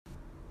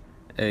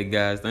Hey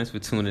guys, thanks for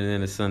tuning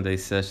in to Sunday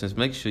Sessions.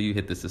 Make sure you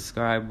hit the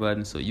subscribe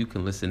button so you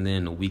can listen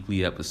in to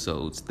weekly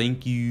episodes.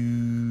 Thank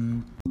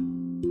you.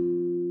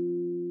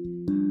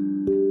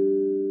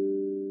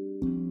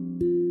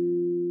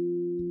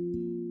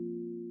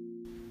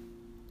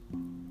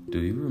 Do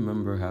you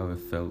remember how it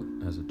felt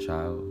as a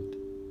child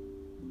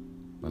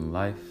when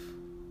life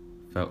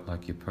felt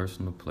like your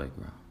personal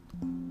playground?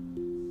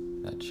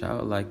 That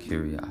childlike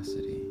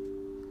curiosity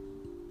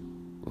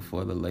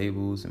before the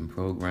labels and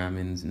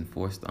programmings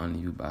enforced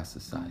on you by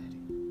society.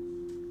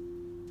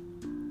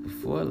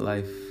 Before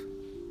life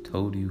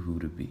told you who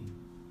to be.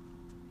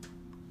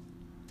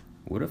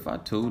 What if I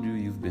told you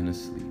you've been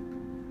asleep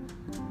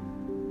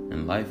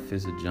and life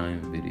is a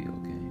giant video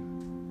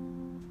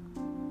game?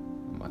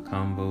 My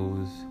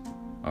combos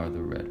are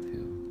the red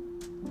pill.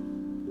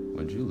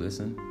 Would you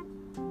listen?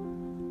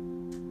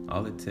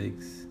 All it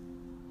takes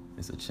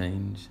is a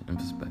change in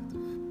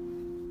perspective.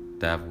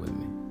 Dive with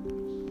me.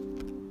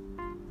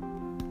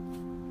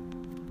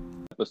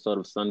 Episode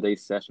of Sunday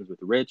Sessions with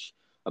Rich,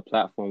 a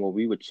platform where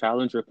we would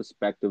challenge your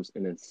perspectives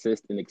and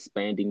insist in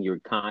expanding your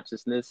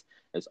consciousness.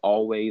 As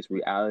always,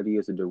 reality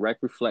is a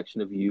direct reflection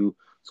of you,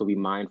 so be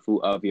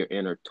mindful of your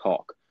inner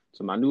talk.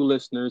 To my new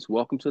listeners,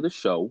 welcome to the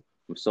show.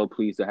 I'm so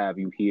pleased to have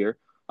you here.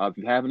 If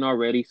you haven't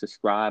already,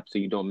 subscribe so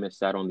you don't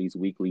miss out on these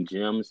weekly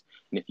gems.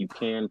 And if you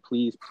can,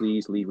 please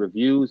leave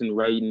reviews and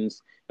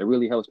ratings. It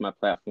really helps my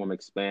platform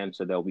expand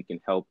so that we can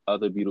help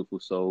other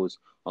beautiful souls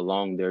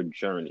along their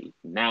journey.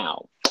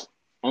 Now,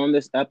 on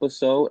this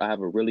episode, I have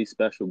a really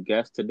special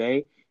guest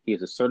today. He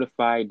is a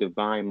certified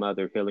Divine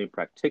Mother Healing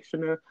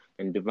Practitioner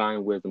and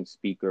Divine Wisdom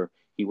Speaker.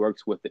 He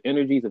works with the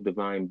energies of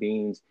divine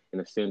beings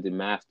and ascended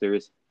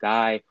masters.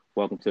 Guy,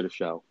 welcome to the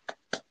show.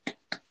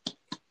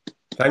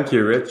 Thank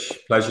you,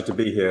 Rich. Pleasure to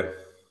be here.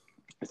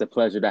 It's a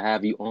pleasure to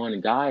have you on.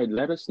 And Guy,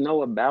 let us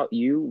know about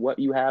you, what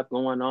you have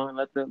going on.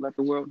 Let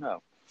the world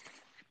know.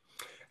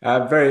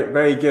 Very,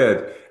 very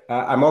good.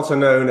 I'm also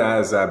known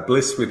as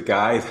Bliss with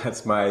Guy.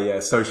 That's my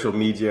social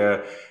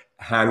media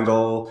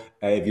handle.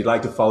 If you'd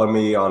like to follow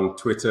me on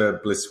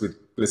Twitter, Bliss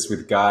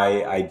with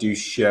Guy, I do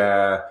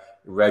share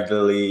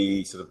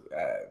regularly sort of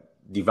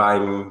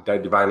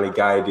divinely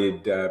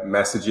guided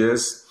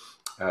messages.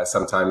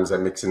 Sometimes I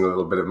mix in a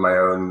little bit of my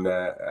own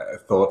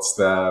thoughts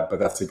there, but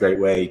that's a great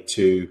way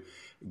to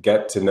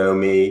get to know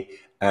me.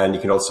 And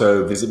you can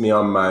also visit me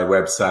on my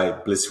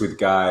website,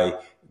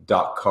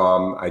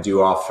 blisswithguy.com. I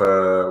do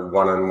offer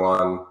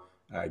one-on-one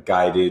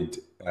guided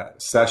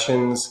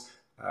sessions.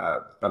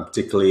 I'm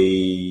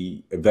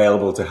particularly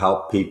available to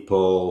help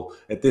people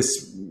at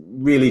this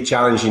really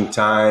challenging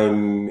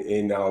time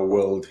in our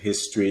world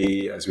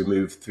history as we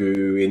move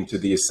through into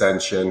the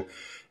ascension.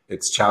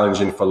 It's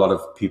challenging for a lot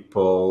of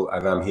people,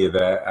 and I'm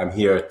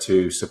here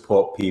to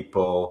support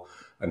people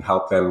and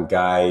help them,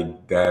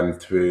 guide them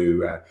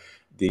through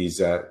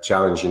these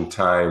challenging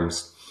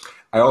times.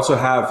 I also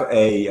have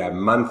a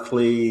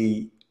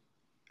monthly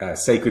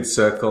Sacred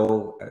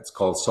Circle. It's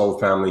called Soul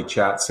Family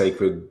Chat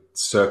Sacred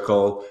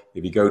Circle.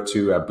 If you go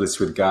to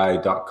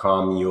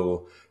blisswithguy.com,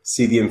 you'll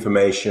see the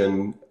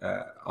information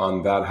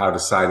on that, how to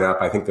sign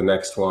up. I think the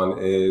next one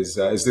is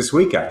this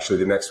week, actually.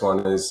 The next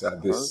one is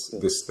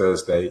this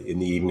Thursday in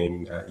the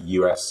evening,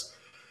 US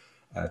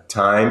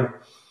time.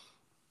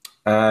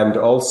 And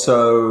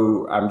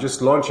also, I'm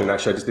just launching,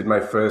 actually, I just did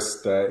my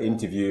first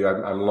interview.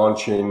 I'm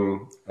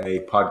launching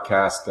a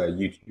podcast, a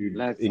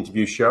YouTube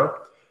interview show.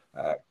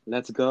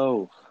 Let's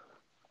go.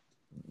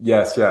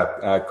 Yes,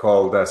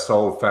 called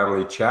Soul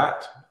Family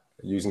Chat,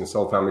 using the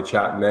Soul Family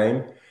Chat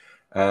name.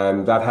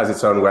 And that has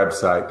its own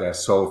website,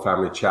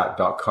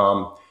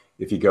 soulfamilychat.com.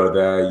 If you go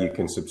there, you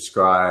can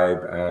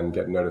subscribe and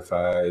get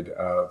notified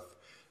of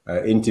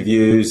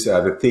interviews.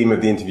 The theme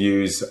of the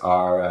interviews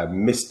are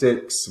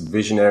mystics,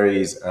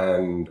 visionaries,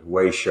 and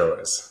way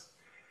showers.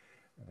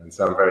 And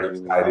so I'm very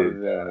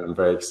excited. I'm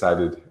very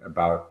excited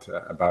about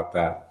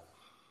that.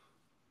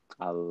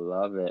 I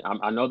love it.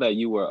 I know that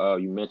you were.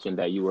 You mentioned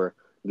that you were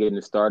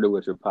getting started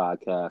with your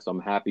podcast.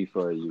 I'm happy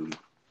for you.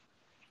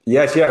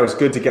 Yes, it was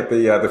good to get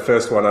the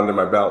first one under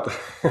my belt.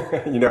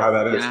 You know how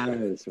that is.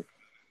 Yes.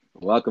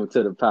 Welcome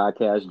to the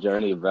podcast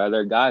journey,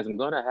 brother. Guys, I'm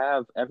going to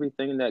have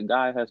everything that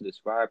Guy has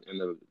described in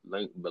the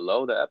link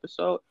below the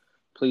episode.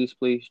 Please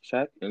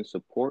check and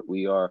support.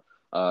 We are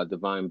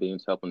divine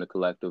beings helping the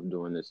collective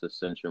during this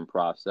ascension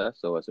process.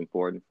 So it's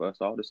important for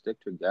us all to stick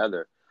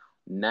together.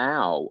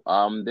 Now,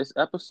 this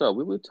episode,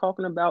 we were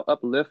talking about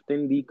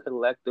uplifting the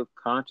collective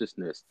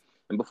consciousness.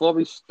 And before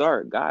we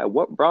start, Guy,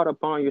 what brought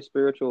upon your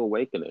spiritual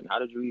awakening? How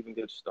did you even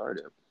get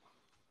started?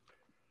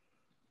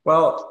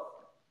 Well,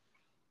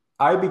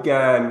 I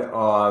began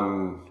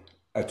on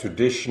a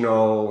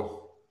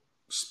traditional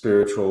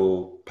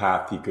spiritual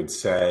path, you could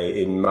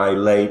say. In my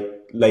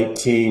late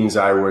teens,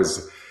 I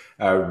was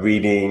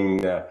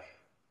reading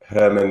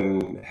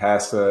Hermann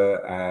Hesse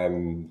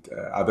and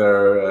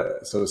other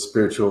sort of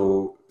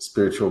spiritual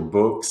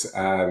books,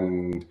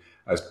 and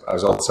I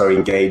was also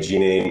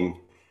engaging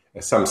in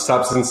some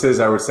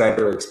substances, I would say,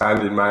 that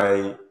expanded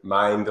my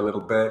mind a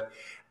little bit.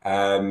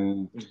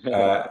 And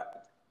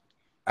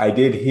I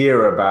did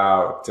hear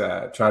about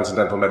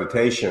transcendental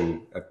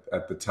meditation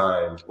at the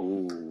time.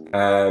 Ooh.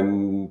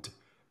 And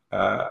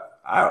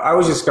I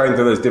was just going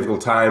through those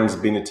difficult times,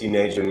 being a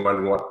teenager and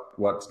wondering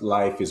what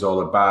life is all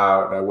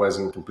about. I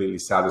wasn't completely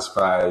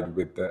satisfied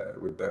with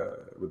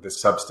the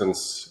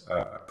substance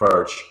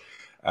approach.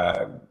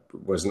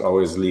 Wasn't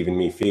always leaving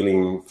me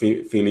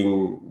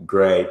feeling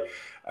great.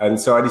 And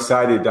so I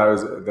decided that I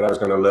was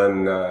going to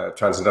learn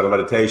transcendental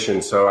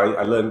meditation. So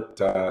I learned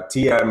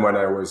TM when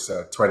I was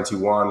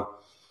 21.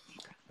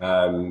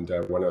 And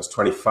when I was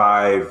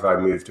 25, I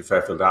moved to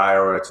Fairfield,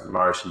 Iowa, to the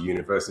Maharishi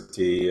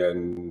University.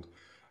 And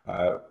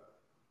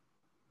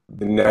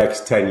the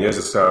next 10 years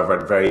or so, I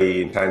went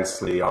very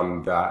intensely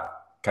on that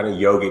kind of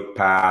yogic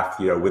path,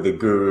 with the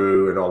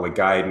guru and all the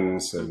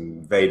guidance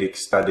and Vedic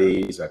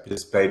studies. I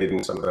participated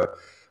in some of the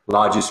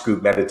largest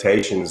group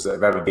meditations that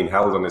have ever been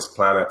held on this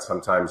planet.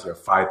 Sometimes,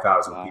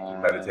 5,000 people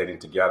meditating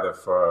together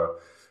for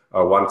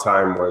one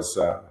time was,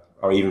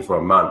 or even for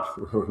a month,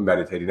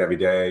 meditating every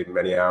day,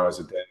 many hours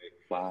a day.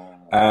 Wow.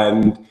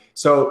 And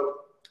so,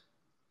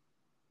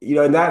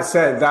 in that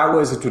sense, that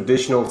was a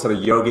traditional sort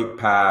of yogic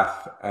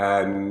path,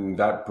 and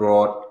that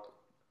brought,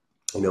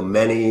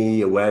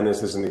 many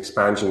awarenesses and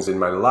expansions in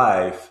my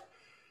life.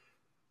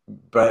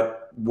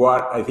 But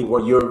what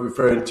you're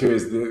referring to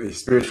is the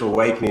spiritual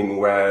awakening,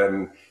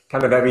 when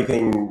kind of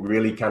everything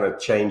really kind of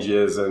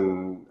changes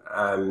and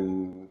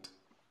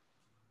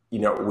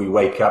we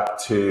wake up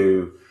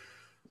to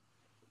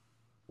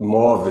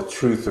more of the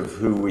truth of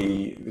who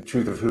we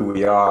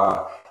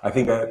are. I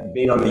think that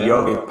being on the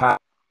yogic path,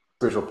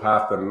 spiritual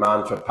path, the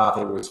mantra path,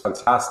 it was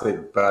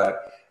fantastic,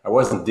 but I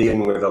wasn't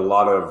dealing with a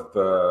lot of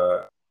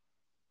the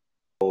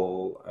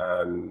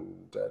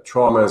and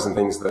traumas and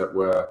things that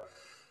were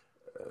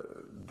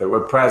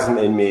present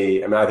in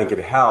me. I mean, I think it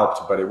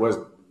helped, but they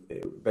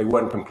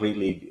weren't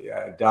completely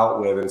dealt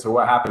with. And so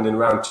what happened in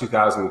around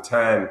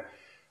 2010,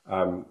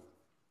 I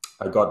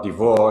got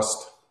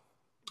divorced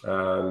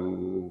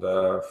and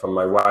from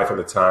my wife at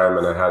the time,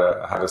 and I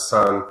had a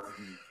son.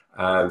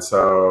 And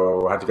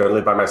so I had to go and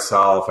live by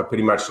myself. I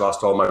pretty much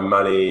lost all my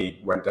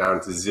money, went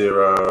down to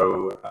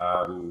zero,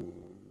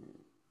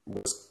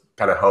 was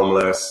kind of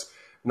homeless.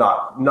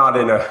 Not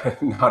in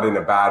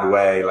a bad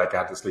way, like I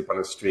had to sleep on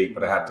the street,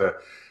 but I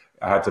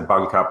had to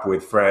bunk up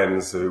with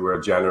friends who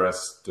were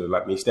generous to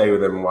let me stay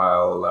with them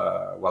while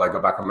I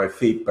got back on my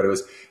feet. But it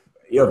was,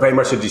 very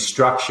much a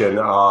destruction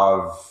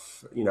of,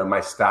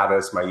 my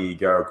status, my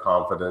ego,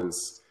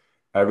 confidence,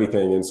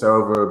 everything. And so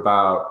over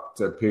about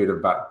a period of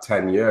about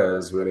 10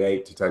 years, really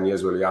 8 to 10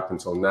 years, really up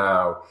until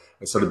now,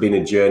 it's sort of been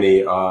a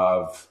journey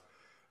of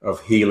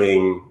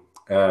healing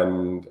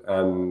and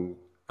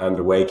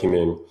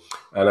awakening.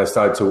 And I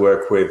started to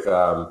work with,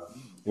 the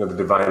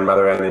Divine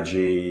Mother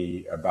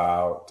Energy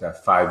about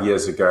 5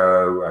 years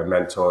ago. I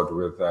mentored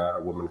with a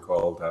woman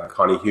called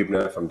Connie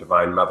Hubner from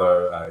Divine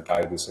Mother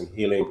Guidance and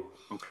Healing.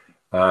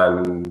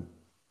 And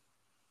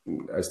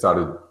I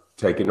started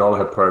taking all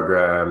her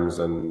programs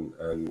and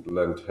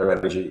learned her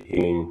energy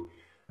healing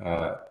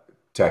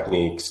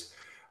techniques.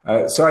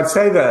 So I'd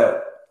say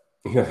that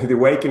the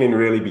awakening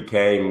really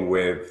became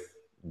with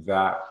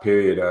that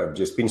period of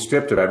just being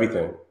stripped of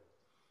everything.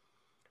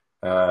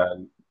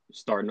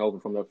 Starting over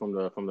from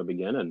the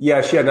beginning.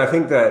 Yeah, and I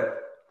think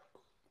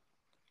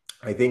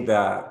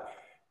that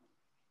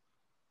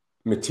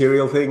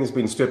material things,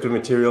 being stripped of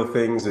material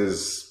things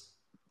is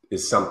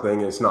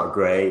something. It's not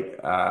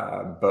great,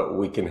 but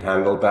we can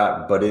handle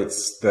that. But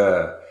it's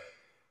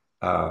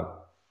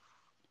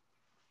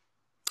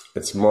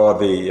more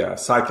the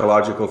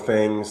psychological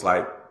things,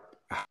 like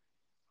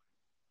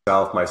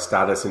my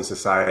status in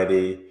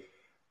society.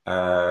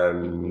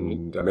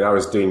 And I mean, I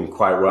was doing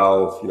quite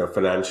well,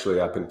 financially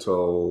up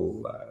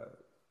until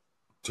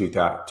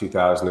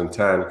 2010.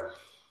 And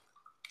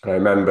I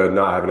remember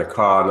not having a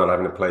car, not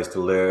having a place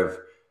to live.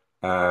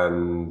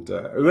 And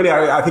really,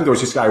 I think it was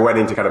just, I went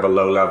into kind of a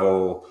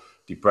low-level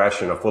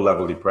depression, a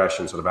full-level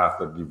depression sort of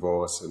after the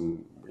divorce,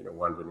 and,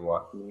 wondering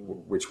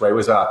which way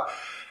was up.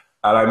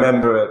 And I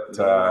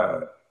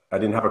remember I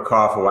didn't have a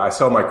car for a while. I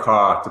sold my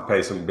car to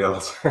pay some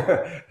bills.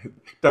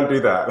 Don't do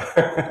that.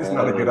 It's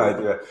not a good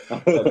idea.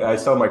 I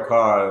sold my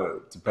car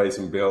to pay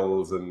some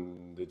bills,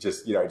 and it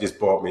just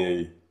bought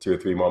me 2 or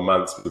 3 more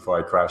months before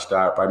I crashed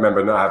out. But I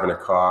remember not having a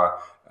car.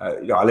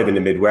 I live in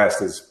the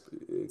Midwest.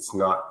 It's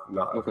not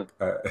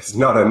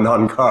a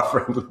non-car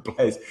friendly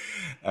place.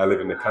 I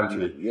live in the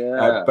country.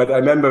 Yeah. But I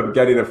remember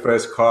getting a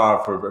first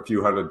car for a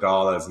few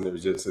 $100s, and it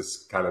was just this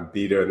kind of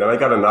beater. And then I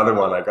got another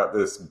one. I got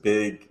this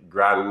big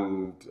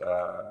Grand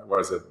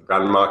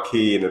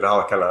Marquis, and it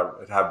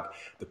had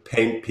the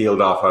paint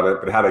peeled off on it,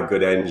 but it had a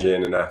good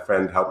engine, and a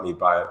friend helped me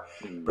buy it.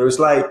 But it was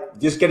like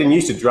just getting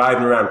used to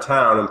driving around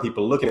town and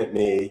people looking at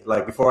me.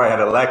 Like before I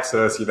had a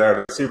Lexus, a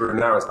Subaru,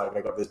 now it's like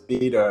I got this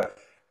beater,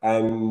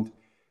 and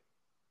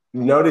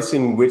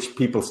noticing which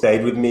people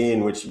stayed with me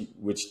and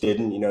which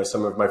didn't.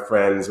 Some of my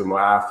friends were more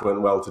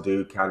affluent,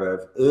 well-to-do, kind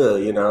of,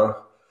 don't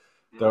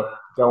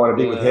want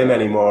to be with him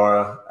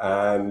anymore.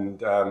 And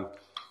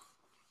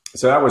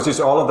so that was just,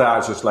 all of that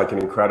was just like an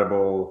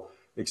incredible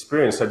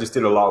experience. I just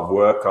did a lot of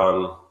work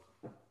on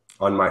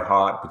my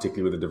heart,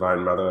 particularly with the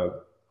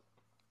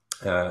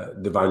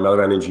Divine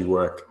Mother energy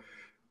work,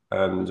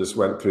 and just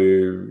went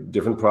through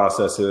different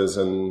processes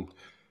and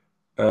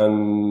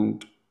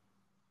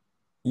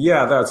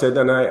yeah, that's it.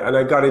 And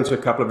I got into a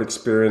couple of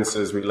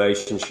experiences,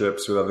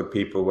 relationships with other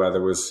people where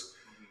there was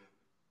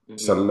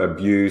some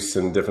abuse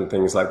and different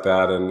things like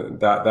that. And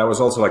that was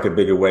also like a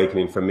big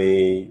awakening for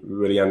me,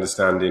 really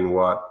understanding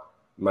what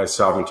my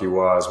sovereignty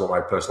was, what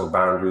my personal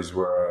boundaries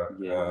were.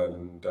 Yeah.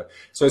 And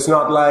so it's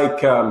not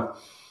like, to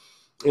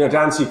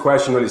answer your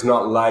question, really, it's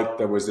not like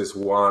there was this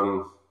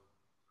one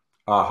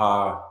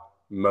aha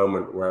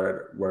moment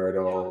where it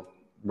all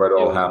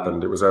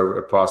happened. It was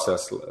a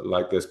process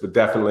like this, but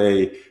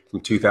definitely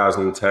from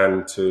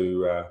 2010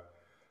 to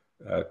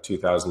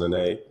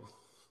 2008.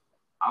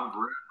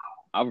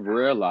 I've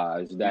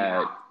realized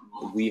that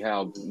we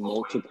have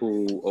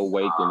multiple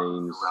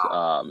awakenings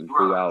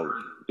throughout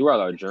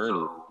our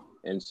journey,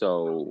 and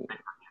so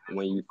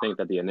when you think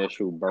that the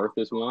initial birth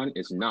is one,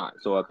 it's not.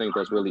 So I think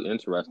that's really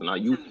interesting. Now,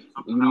 you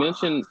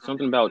mentioned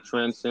something about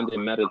transcendent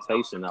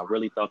meditation. I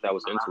really thought that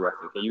was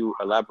interesting. Can you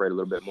elaborate a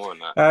little bit more on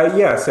that?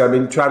 Yes. I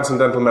mean,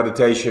 transcendental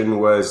meditation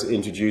was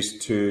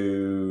introduced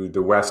to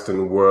the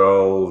Western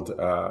world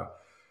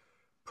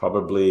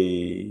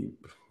probably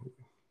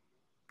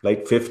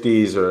late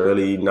 50s or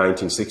early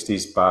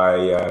 1960s by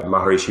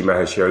Maharishi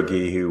Mahesh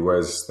Yogi, who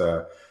was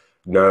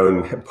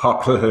known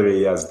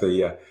popularly as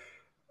the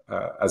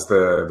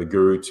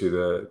guru to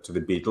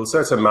the Beatles. So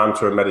it's a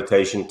mantra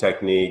meditation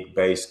technique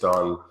based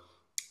on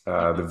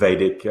the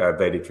Vedic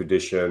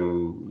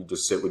tradition. You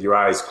just sit with your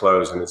eyes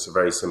closed, and it's a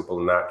very simple,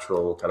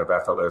 natural, kind of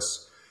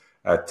effortless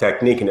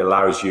technique, and it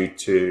allows you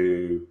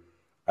to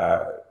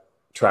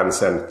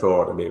transcend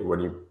thought. I mean,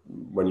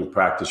 when you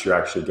practice, you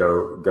actually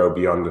go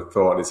beyond the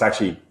thought. It's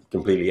actually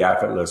completely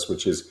effortless,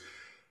 which is,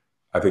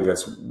 I think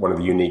that's one of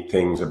the unique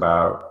things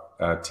about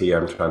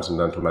TM,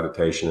 transcendental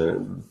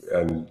meditation,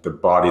 and the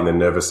body and the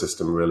nervous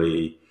system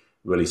really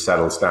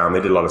settles down.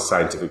 They did a lot of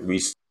scientific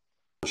research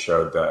and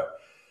showed that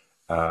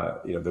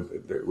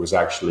it was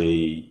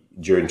actually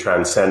during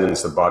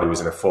transcendence the body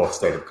was in a fourth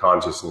state of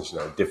consciousness,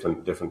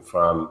 different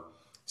from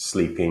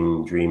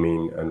sleeping,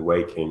 dreaming, and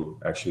waking.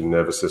 Actually, the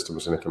nervous system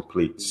was in a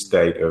complete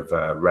state of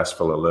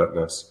restful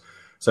alertness.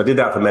 So I did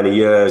that for many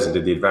years and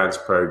did the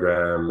advanced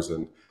programs,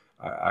 and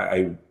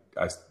I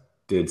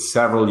did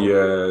several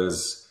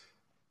years.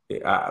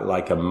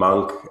 Like a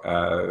monk,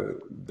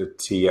 the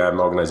TM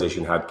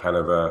organization had kind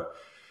of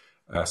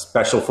a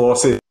special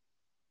forces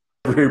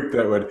group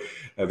that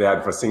they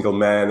had for single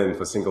men and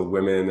for single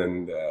women,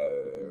 and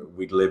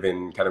we'd live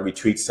in kind of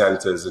retreat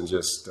centers and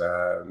just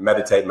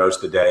meditate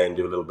most of the day and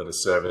do a little bit of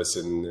service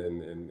in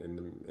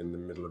the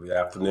middle of the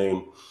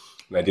afternoon.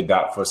 And I did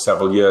that for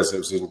several years. It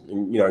was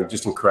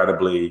just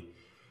incredibly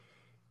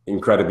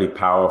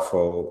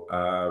powerful.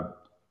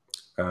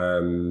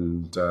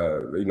 And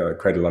it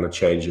created a lot of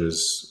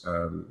changes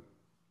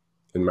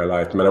in my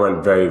life. I mean, I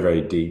went very,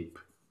 very deep,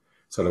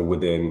 sort of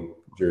within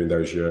during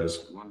those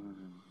years.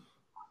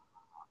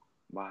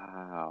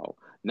 Wow.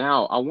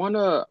 Now,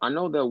 I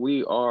know that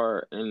we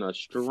are in a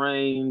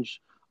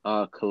strange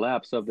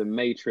collapse of the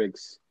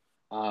Matrix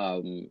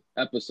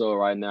episode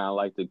right now, I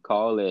like to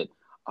call it.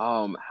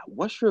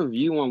 What's your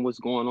view on what's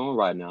going on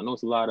right now? I know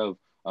it's a lot of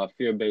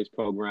fear-based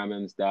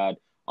programmings that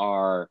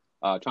are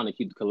trying to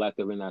keep the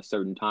collective in that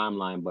certain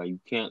timeline, but you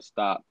can't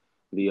stop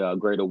the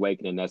Great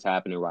Awakening that's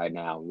happening right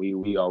now.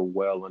 We are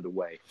well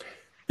underway.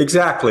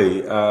 Exactly.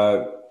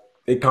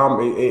 It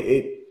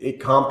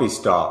can't be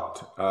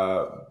stopped.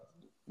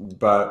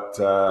 But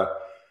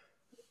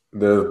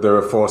there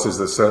are forces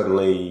that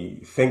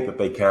certainly think that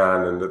they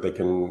can, and that they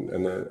can,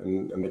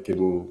 and they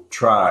can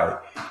try.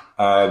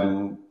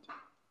 And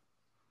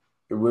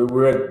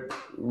we're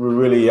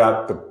really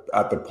at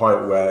the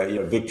point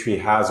where victory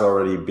has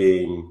already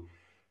been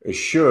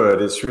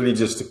assured. It's really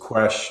just a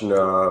question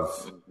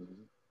of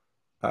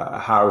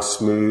how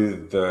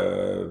smooth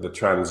the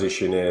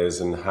transition is,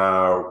 and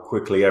how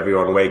quickly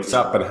everyone wakes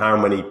up, and how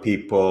many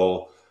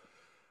people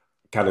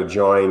kind of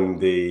join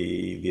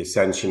the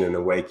ascension and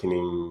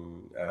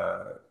awakening,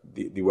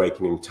 the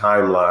awakening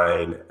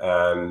timeline,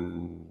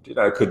 and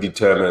it could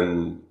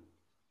determine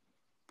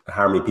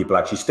how many people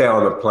actually stay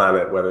on the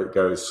planet, whether it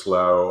goes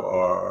slow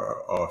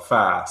or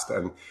fast.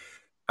 And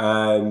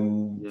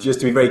just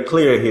to be very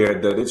clear here,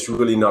 that it's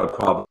really not a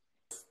problem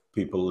if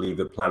people leave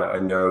the planet. I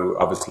know,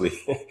 obviously,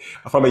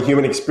 from a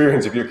human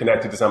experience, if you're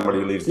connected to somebody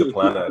who leaves the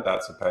planet,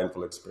 that's a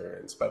painful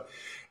experience. But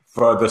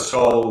for the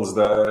souls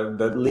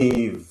that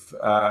leave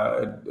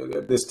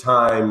at this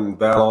time,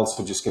 they'll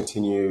also just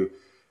continue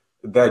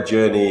their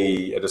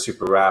journey at a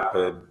super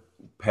rapid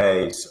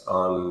pace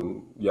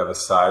on the other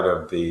side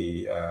of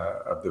the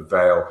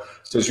veil.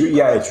 So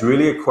it's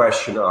really a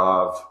question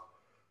of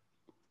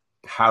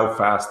how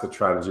fast the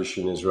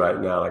transition is right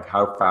now, like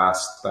how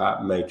fast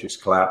that matrix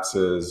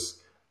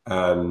collapses,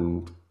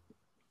 and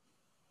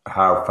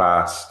how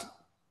fast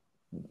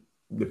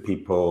the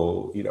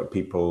people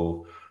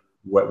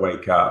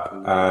wake up.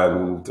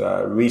 And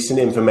recent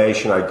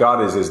information I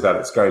got is that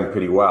it's going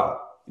pretty well.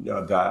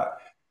 that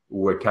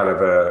we're kind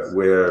of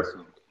we're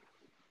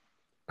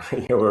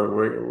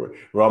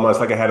almost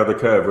like ahead of the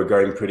curve. We're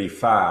going pretty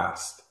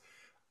fast,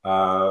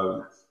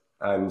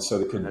 and so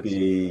there could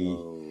be.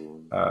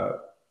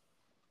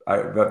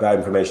 That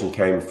information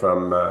came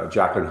from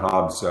Jacqueline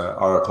Hobbs,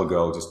 Oracle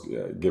Girl. Just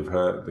give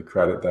her the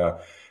credit there.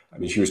 I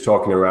mean, she was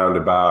talking around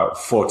about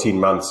 14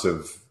 months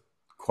of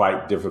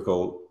quite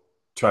difficult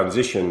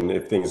transition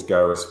if things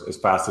go as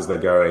fast as they're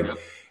going. Yep.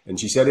 And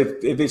she said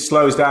if it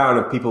slows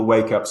down, if people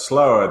wake up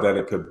slower, then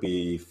it could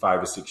be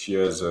 5 or 6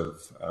 years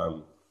of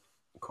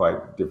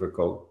quite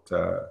difficult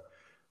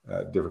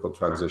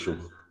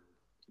transition.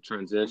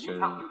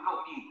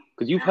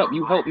 Because you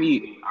helped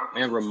me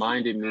and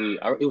reminded me.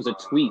 It was a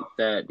tweet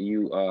that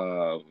you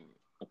I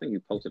think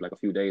you posted like a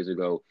few days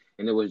ago,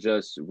 and it was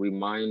just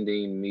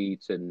reminding me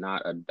to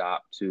not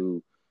adopt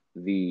to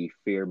the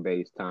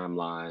fear-based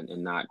timeline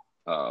and not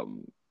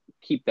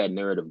keep that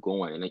narrative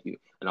going.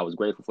 And I was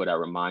grateful for that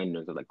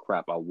reminder. So like,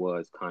 crap, I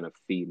was kind of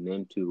feeding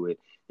into it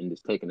and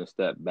just taking a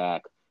step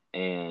back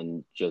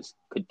and just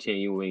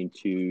continuing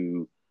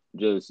to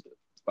just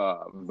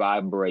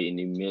vibrate and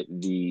emit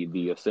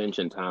the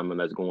ascension time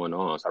that's going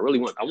on. So I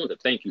want to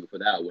thank you for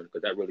that one,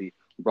 because that really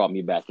brought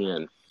me back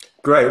in.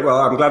 Great. Well,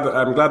 I'm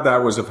glad that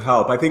was of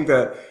help. I think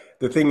that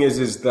the thing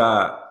is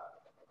that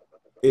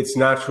it's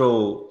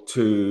natural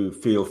to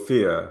feel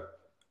fear.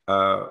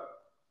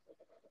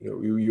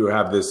 You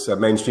have this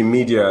mainstream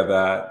media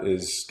that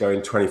is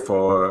going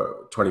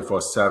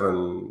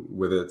 24/7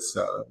 with its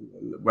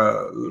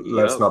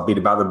let's not beat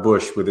about the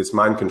bush, with its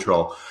mind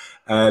control.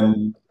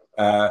 And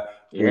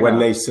when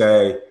they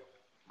say,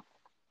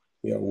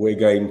 we're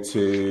going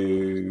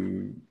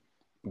to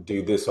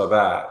do this or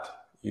that,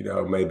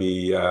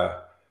 maybe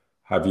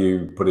have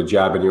you put a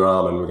jab in your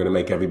arm and we're going to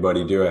make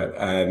everybody do it.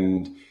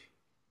 And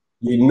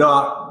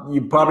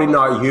you're probably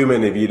not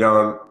human if you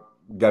don't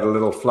get a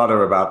little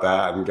flutter about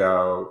that and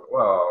go,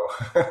 whoa,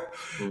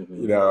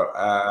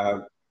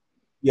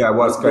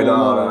 what's going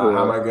on?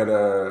 How am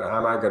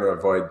I gonna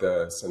avoid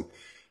this? And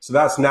so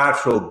that's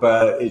natural,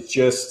 but it's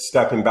just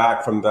stepping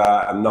back from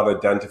that and not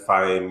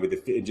identifying with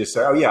it. Just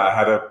say, oh yeah,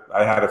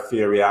 I had a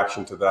fear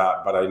reaction to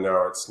that, but I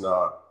know it's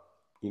not,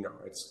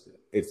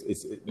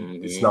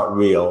 it's not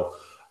real.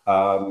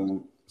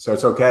 So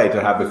it's okay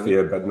to have the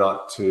fear, but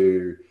not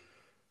to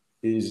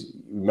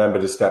remember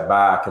to step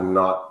back and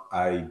not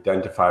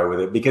identify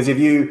with it. Because if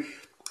you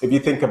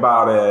think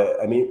about it,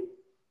 I mean,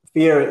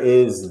 fear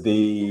is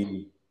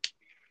the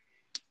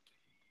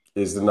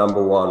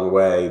number one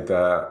way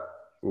that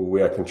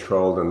we are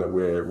controlled and that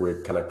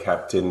we're kind of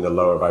kept in the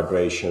lower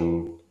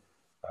vibration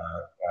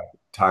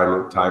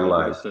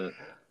timeline. 100%.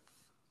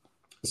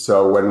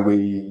 So when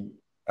we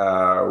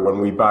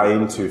buy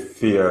into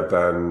fear,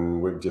 then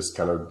we're just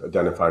kind of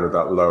identifying with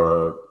that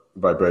lower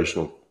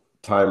vibrational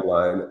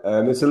timeline,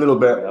 and it's a little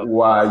bit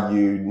why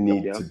you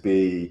need to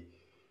be,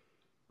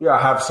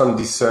 have some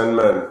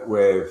discernment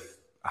with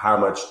how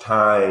much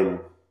time.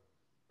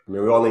 I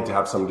mean, we all need to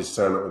have some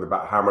discernment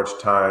about how much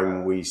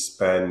time we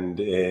spend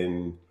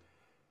in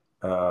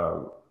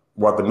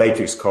what the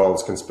Matrix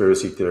calls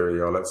conspiracy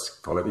theory, or let's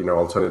call it,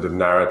 alternative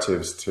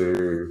narratives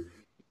to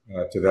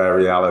their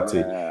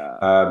reality.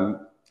 And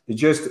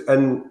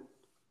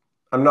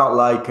I'm not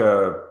like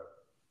a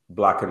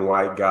black and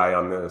white guy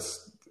on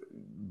this.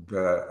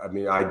 I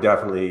mean, I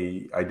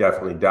definitely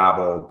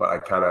dabble, but I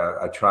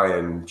try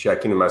and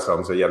check into myself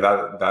and say,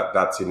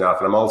 that's enough.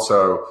 And I'm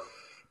also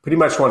pretty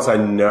much, once I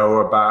know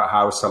about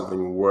how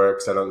something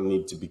works, I don't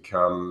need to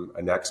become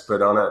an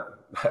expert on it.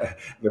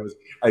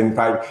 In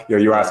fact,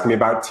 you were asking me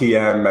about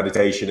TM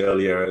meditation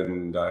earlier,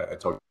 and I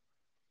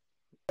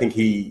think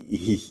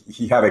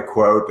he had a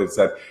quote that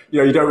said,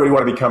 you don't really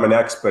want to become an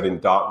expert in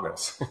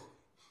darkness.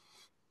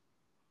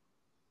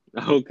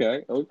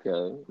 Okay.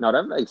 Now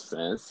that makes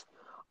sense.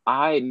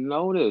 I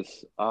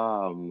noticed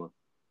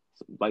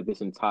like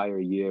this entire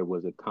year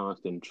was a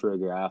constant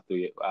trigger after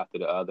the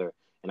other,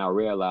 and I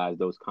realized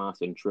those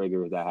constant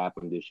triggers that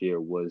happened this year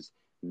was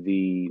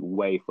the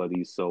way for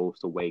these souls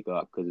to wake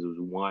up, because it was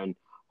one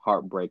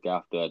heartbreak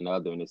after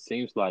another, and it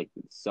seems like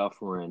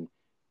suffering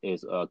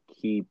is a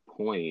key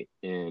point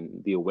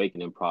in the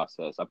awakening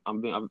process. I've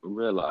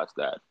realized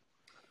that.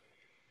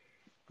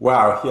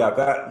 Wow, yeah,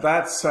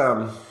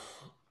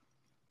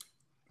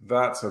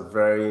 that's a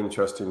very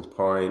interesting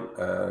point,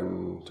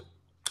 and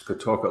could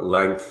talk at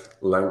length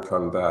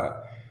on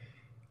that.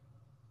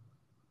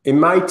 In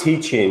my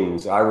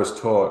teachings, I was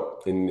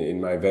taught in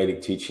my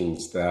Vedic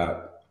teachings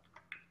that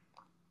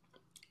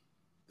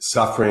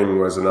suffering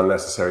was an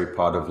unnecessary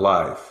part of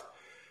life.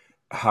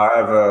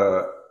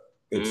 However,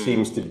 it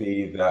seems to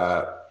be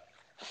that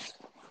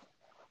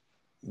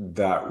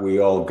we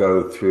all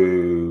go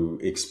through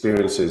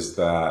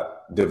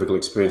difficult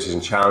experiences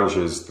and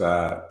challenges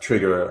that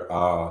trigger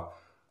our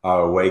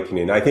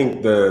awakening. I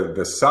think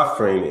the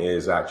suffering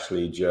is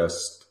actually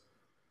just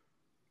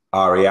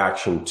our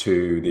reaction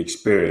to the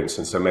experience,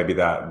 and so maybe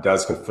that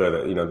does confer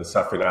that the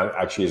suffering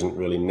actually isn't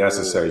really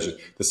necessary.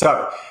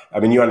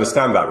 I mean, you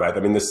understand that, right? I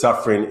mean, the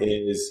suffering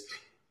is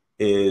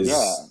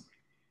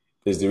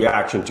is the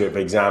reaction to it. For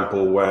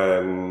example,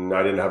 when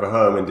I didn't have a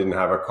home and didn't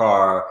have a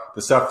car,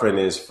 the suffering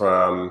is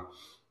from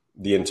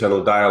the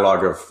internal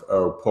dialogue of,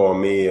 oh, poor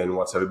me, and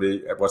what's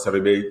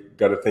everybody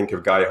going to think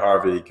of Guy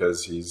Harvey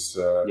because he's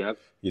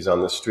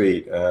on the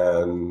street,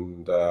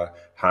 and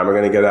how am I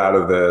going to get out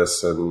of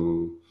this,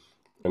 and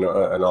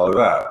all of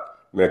that.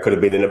 I mean, I could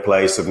have been in a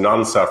place of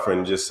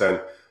non-suffering, just saying,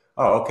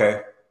 oh,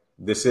 okay,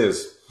 this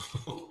is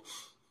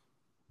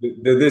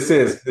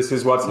this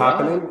is what's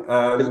happening,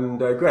 and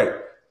great,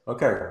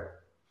 okay,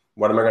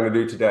 what am I going to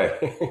do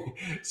today?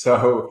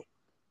 So,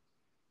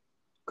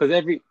 because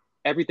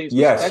everything's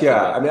yes,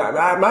 yeah. I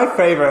mean, my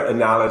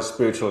favorite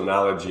spiritual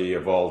analogy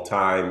of all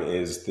time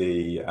is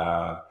the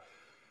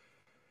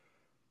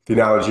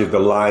analogy of the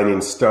line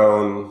in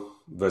stone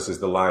versus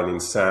the line in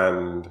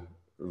sand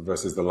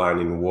versus the line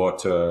in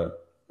water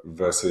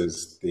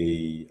versus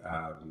the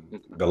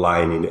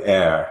line in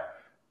air.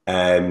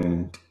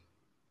 And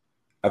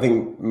I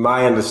think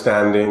my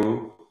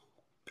understanding,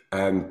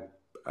 and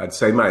I'd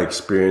say my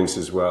experience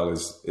as well,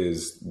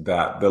 is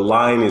that the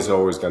line is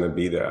always going to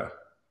be there.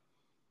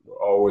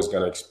 We're always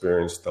going to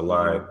experience the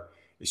line.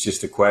 It's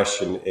just the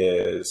question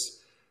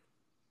is,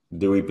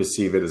 do we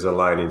perceive it as a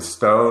line in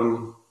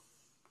stone,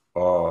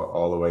 or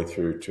all the way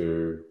through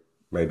to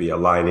maybe a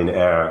line in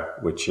air,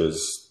 which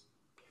is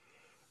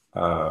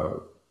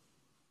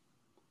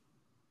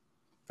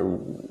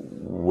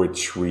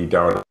which we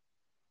don't.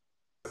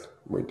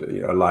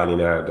 A line in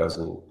air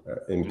doesn't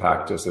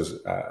impact us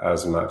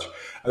as much.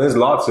 And there's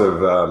lots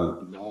of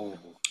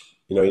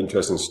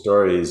interesting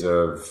stories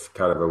of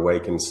kind of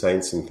awakened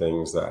saints and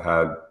things that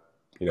had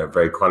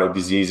very chronic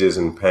diseases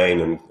and pain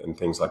and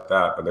things like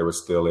that, but they were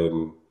still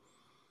in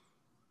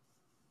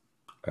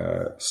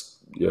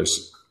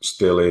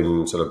still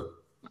in sort of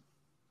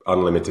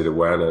unlimited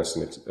awareness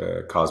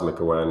and cosmic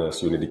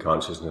awareness, unity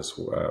consciousness,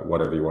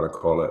 whatever you want to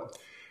call it.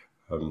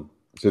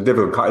 It's a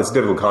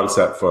difficult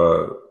concept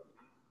for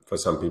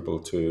some people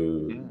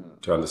to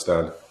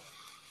understand.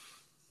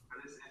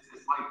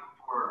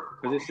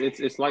 Because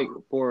it's like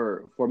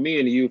for me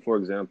and you, for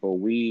example,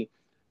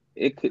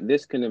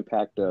 this can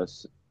impact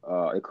us.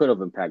 It could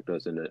have impacted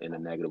us in a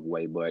negative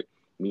way, but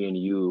me and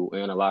you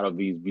and a lot of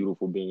these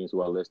beautiful beings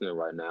who are listening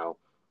right now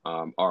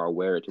are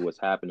aware to what's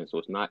happening. So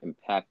it's not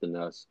impacting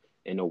us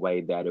in a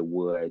way that it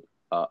would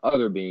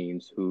other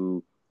beings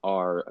who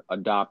are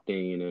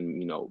adopting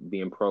and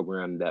being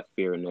programmed that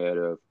fear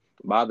narrative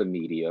by the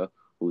media,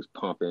 who's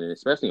pumping, and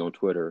especially on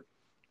Twitter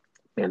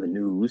and the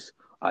news.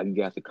 You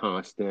got the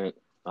constant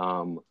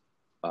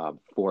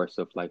force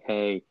of like,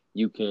 hey,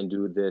 you can't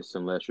do this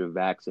unless you're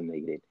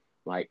vaccinated.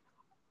 Like,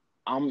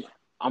 I'm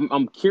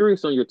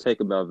curious on your take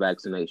about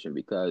vaccination,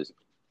 because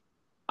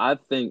I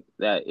think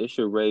that it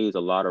should raise a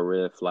lot of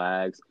red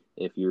flags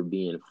if you're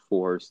being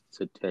forced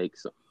to take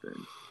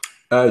something.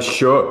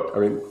 Sure. I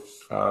mean,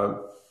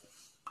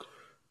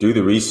 do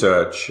the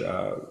research.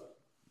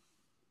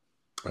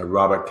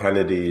 Robert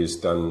Kennedy has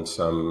done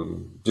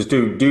just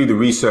do the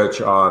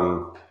research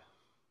on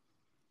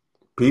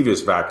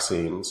previous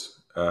vaccines.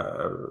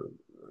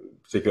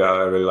 Particularly,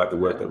 I really like the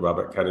work that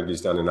Robert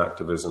Kennedy's done in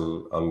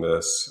activism on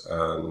this.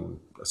 I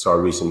saw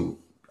a recent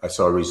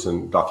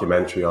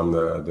documentary on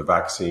the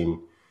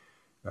vaccine,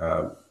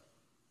 the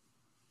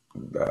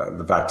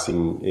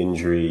Vaccine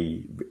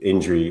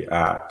Injury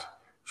Act,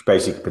 which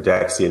basically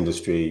protects the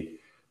industry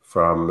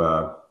from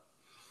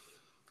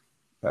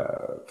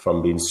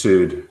being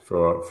sued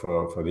for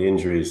the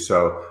injuries.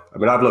 So, I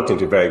mean, I've looked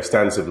into it very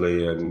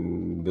extensively,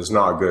 and it's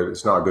not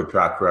a good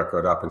track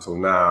record up until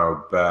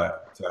now. But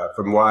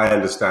from what I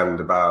understand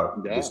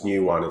about this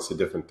new one, it's a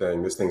different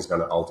thing. This thing's going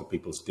to alter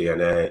people's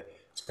DNA.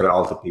 It's going to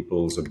alter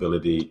people's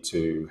ability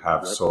to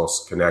have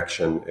source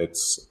connection.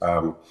 It's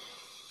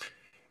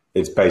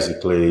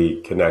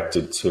basically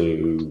connected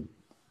to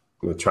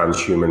the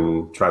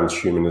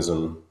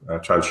transhumanism,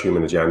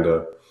 transhuman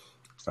agenda.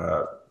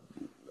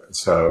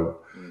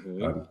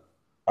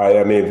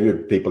 I mean,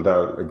 if people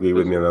don't agree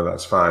with me, then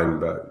that's fine.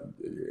 But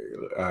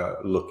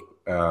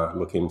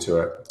look into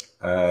it.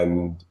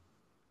 And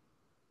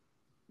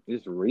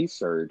this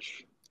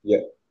research,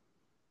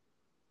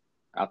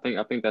 I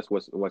think that's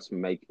what's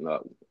making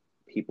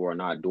people are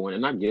not doing it.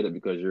 And I get it,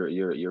 because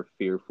you're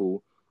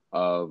fearful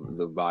of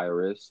the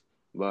virus.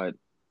 But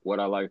what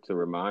I like to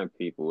remind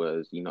people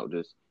is,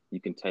 just you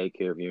can take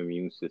care of your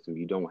immune system.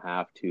 You don't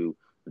have to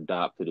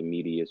adopt to the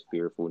media's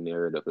fearful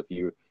narrative. If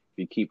you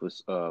keep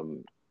us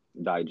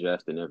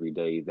digesting every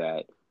day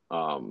that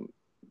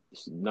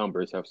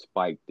numbers have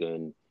spiked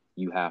and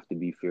you have to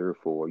be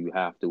fearful or you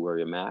have to wear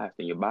a mask,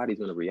 and your body's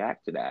going to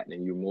react to that,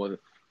 and you're more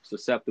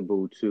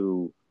susceptible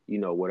to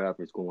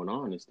whatever's going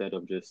on, instead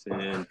of just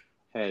saying,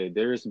 hey,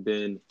 there's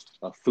been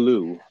a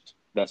flu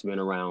that's been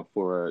around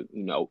for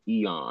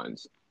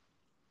eons.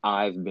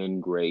 I've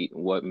been great.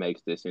 What makes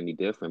this any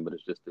different? But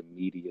it's just the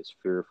media's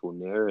fearful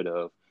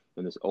narrative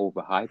and this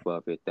overhype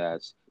of it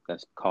that's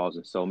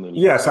causing so many.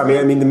 Yes, I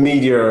mean the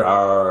media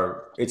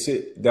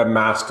they're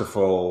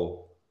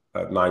masterful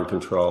at mind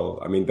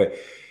control. I mean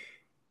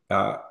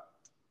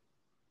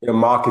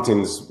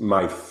marketing's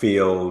my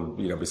field,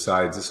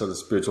 besides the sort of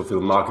spiritual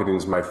field,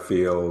 marketing's my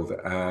field.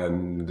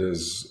 And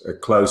there's a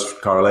close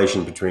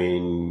correlation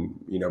between,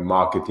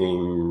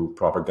 marketing,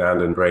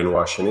 propaganda, and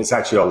brainwashing. It's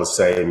actually all the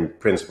same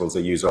principles.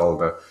 They use all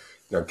the,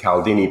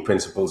 Cialdini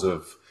principles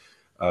of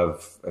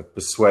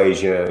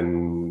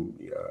persuasion,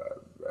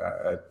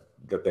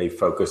 that they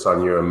focus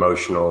on your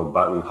emotional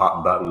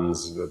hot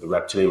buttons, the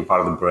reptilian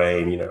part of the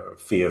brain,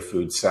 fear,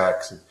 food,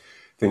 sex, and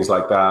things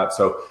like that.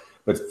 So,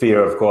 but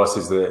fear, of course,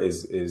 is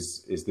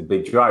the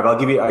big drive. I'll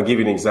give you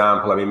an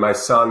example. I mean, my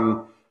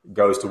son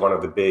goes to one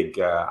of the big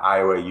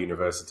Iowa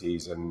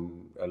universities,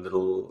 and a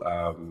little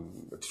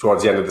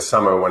towards the end of the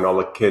summer, when all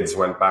the kids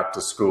went back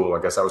to school, I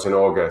guess that was in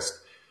August,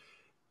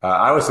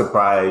 I was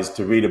surprised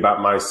to read about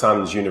my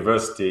son's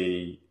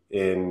university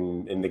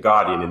in the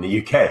Guardian in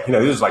the UK.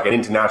 This was like an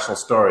international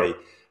story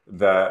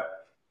that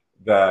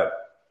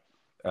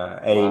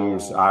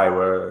Ames,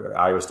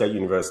 Iowa State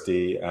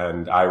University,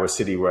 and Iowa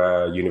City,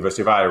 where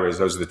University of Iowa is.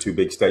 Those are the two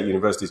big state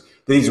universities.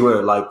 These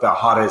were like the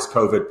hottest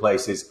COVID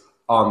places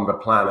on the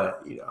planet,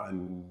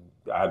 and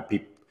I had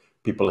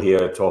people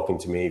here talking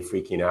to me,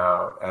 freaking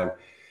out, and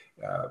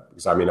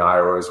because I'm in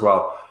Iowa as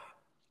well.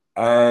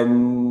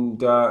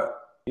 And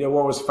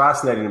what was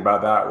fascinating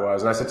about that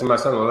was, and I said to my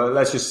son, well,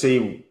 let's just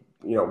see,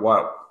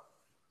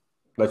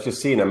 let's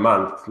just see in a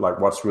month, like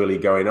what's really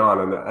going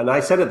on. And I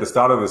said at the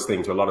start of this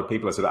thing to a lot of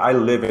people, I said, I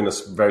live in a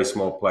very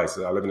small place.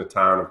 I live in a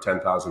town of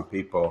 10,000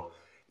 people.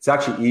 It's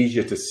actually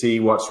easier to see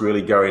what's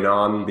really going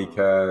on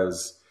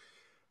because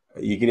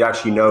you can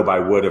actually know by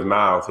word of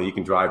mouth, or you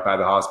can drive by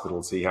the hospital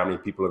and see how many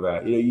people are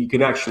there. You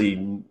can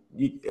actually,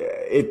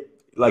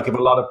 like if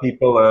a lot of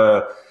people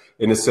are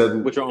in a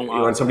certain,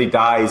 when somebody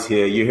dies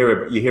here, you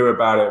hear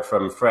about it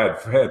from Fred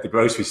at the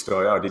grocery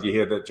store. Oh, did you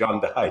hear that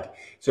John died?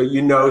 So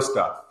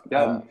stuff.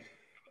 Yeah.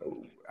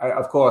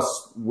 Of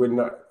course, we're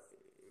not,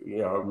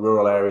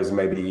 rural areas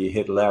maybe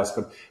hit less,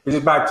 but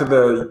just back to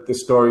the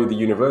story of the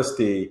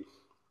university.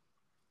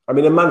 I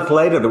mean, a month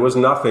later, there was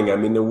nothing. I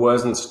mean, there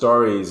wasn't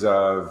stories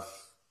of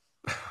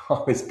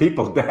all these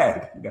people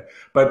dead.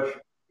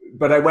 But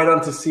I went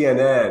on to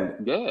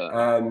CNN,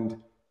 and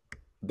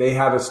they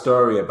had a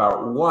story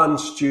about one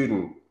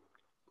student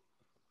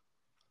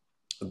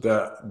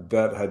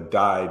that had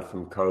died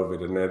from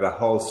COVID, and they had a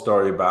whole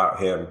story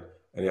about him.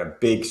 And a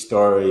big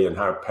story and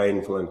how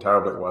painful and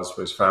terrible it was for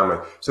his family.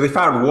 So they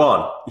found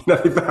one.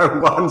 They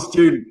found one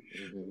student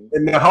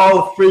in the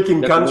whole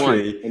freaking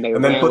country, and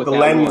then put the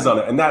lens on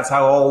it. And that's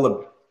how all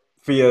the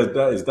fear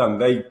is done.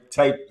 They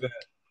take the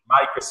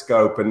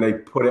microscope and they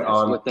put it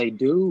on. That's what they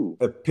do.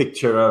 A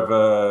picture of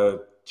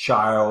a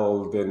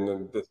child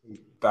and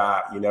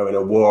that, in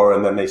a war,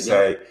 and then they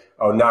say,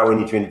 "Oh, now we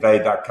need to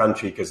invade that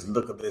country because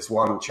look at this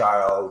one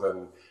child."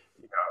 And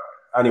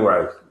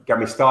anyway, got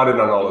me started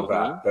on all of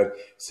that. But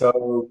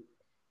so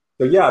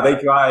yeah, they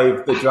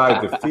drive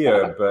the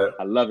fear, but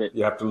I love it.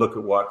 You have to look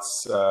at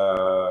what's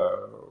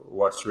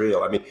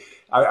real. I mean,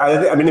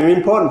 I mean, the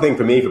important thing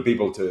for me, for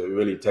people to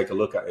really take a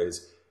look at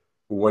is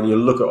when you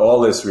look at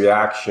all this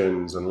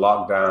reactions and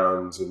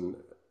lockdowns and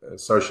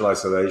social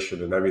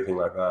isolation and everything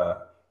like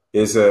that,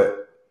 is it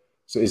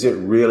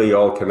really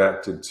all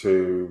connected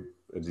to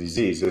a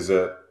disease? Is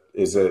it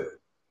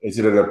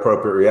an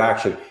appropriate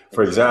reaction?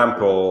 For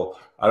example,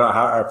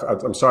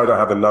 I'm sorry I don't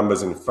have the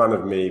numbers in front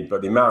of me,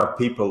 but the amount of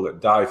people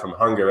that die from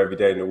hunger every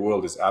day in the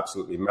world is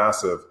absolutely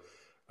massive.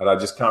 And I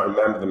just can't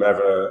remember them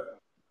them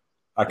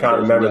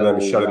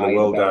shutting the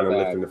world down and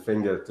lifting a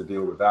finger to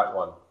deal with that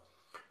one.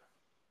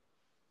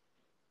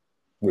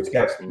 Which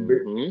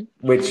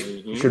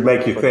should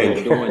make you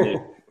think.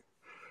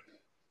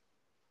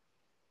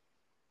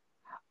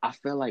 I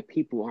feel like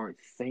people aren't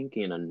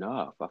thinking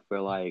enough. I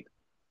feel like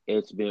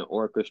it's been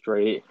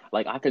orchestrated.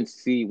 Like I can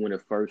see when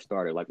it first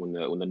started, like when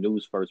the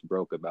news first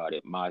broke about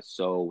it, my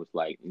soul was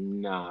like,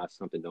 nah,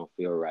 something don't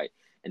feel right.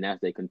 And as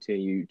they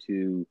continue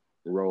to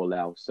roll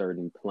out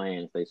certain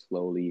plans, they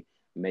slowly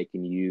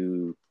making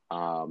you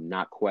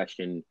not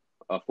question,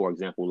 for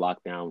example,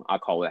 lockdown. I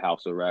call it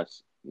house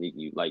arrest.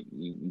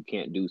 You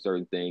can't do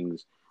certain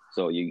things,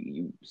 so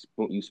you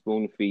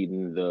spoon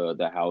feeding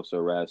the house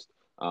arrest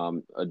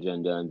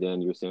agenda, and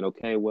then you're saying,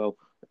 okay, well,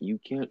 you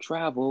can't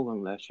travel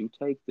unless you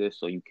take this,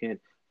 so you can't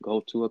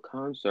go to a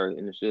concert,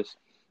 and it's just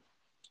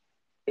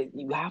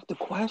you have to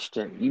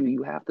question.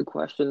 You have to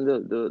question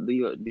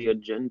the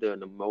agenda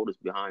and the motives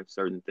behind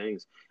certain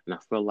things, and I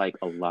feel like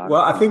a lot.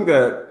 Well, I think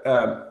that,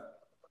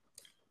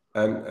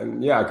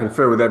 and yeah, I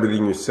confer with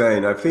everything you're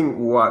saying. I think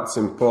what's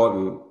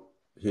important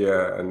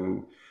here,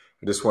 and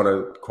I just want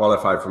to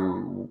qualify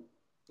from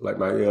like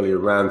my earlier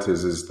rant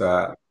is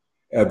that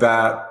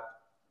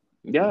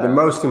the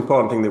most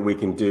important thing that we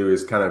can do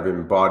is kind of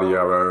embody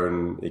our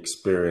own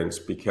experience,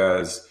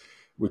 because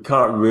we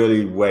can't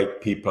really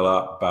wake people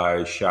up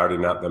by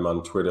shouting at them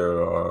on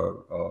Twitter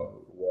or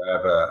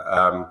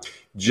wherever.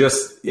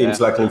 Just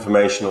intellectual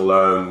information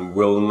alone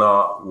will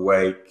not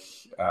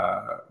wake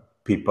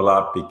people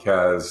up,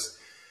 because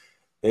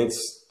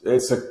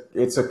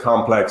it's a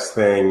complex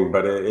thing,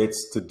 but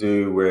it's to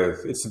do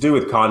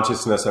with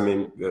consciousness. I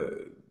mean,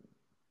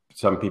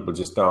 some people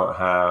just don't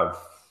have,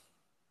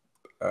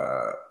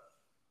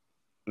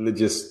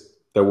 just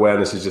the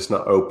awareness is just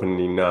not open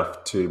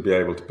enough to be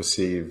able to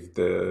perceive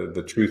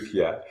the truth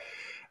yet.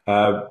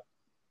 But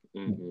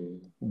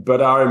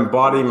our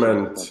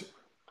embodiment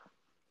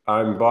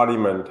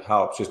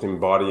helps, just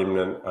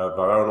embodiment of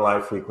our own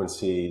life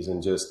frequencies,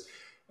 and just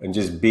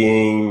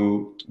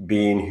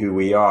being who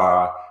we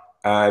are,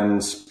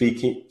 and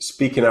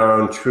speaking our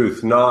own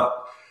truth,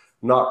 not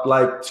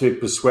like to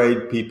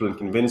persuade people and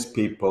convince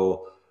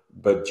people,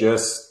 but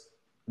just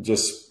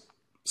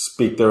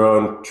speak their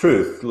own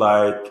truth.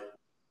 Like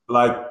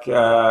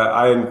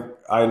I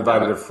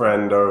invited a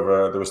friend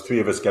over. There was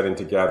 3 of us getting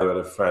together at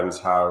a friend's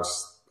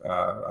house.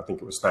 I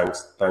think it was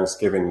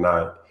Thanksgiving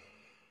night.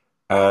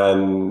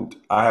 And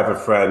I have a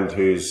friend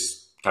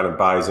who's kind of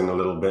buys in a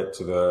little bit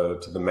to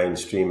the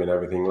mainstream and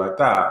everything like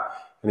that.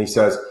 And he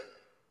says,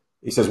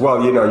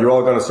 well, you know, you're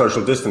all going to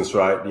social distance,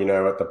 right? You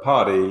know, at the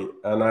party.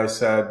 And I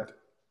said,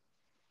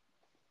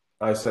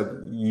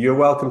 you're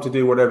welcome to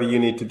do whatever you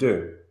need to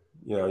do.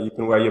 You know, you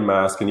can wear your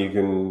mask and you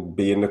can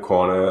be in the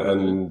corner,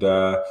 and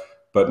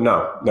but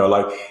no,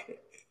 like,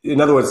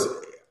 in other words,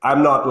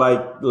 I'm not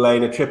like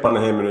laying a trip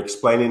on him and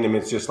explaining him.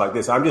 It's just like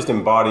this. I'm just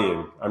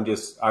embodying. I'm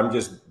just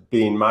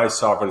being my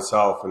sovereign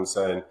self and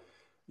saying,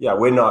 yeah,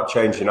 we're not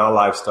changing our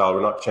lifestyle.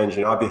 We're not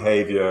changing our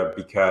behavior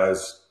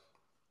because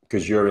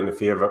you're in the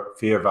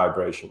fear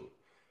vibration.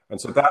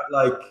 And so that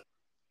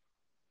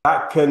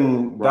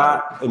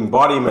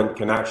embodiment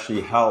can actually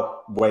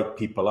help wake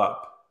people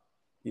up,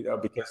 you know,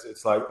 because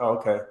it's like, oh,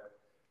 okay,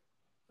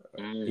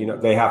 you know,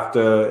 they have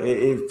to,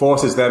 it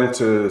forces them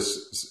to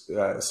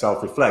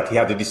self-reflect. He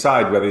had to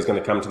decide whether he's going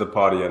to come to the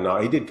party or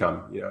not. He did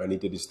come, you know, and he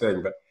did his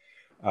thing. But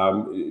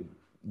do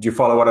you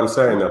follow what I'm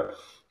saying though?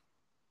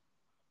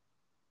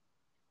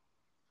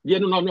 Yeah,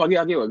 no.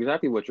 Yeah, I get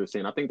exactly what you're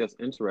saying. I think that's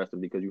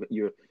interesting because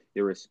you're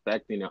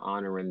respecting and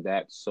honoring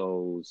that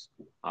soul's,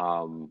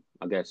 I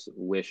guess,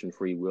 wish and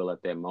free will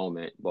at that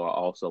moment, but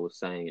also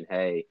saying,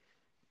 hey,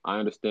 I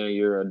understand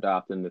you're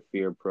adopting the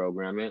fear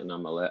programming, and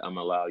I'm gonna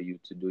allow you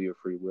to do your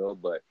free will,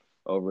 but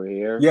over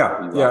here,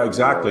 yeah,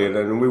 exactly.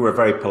 And we were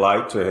very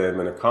polite to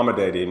him and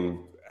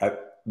accommodating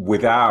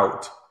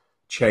without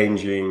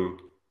changing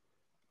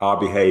our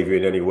behavior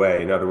in any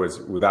way. In other words,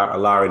 without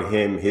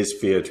allowing his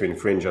fear to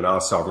infringe on our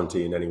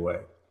sovereignty in any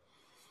way.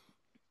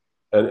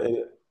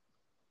 And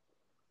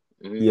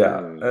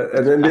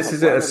this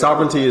is it.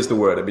 Sovereignty is the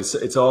word. I mean,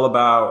 it's all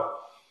about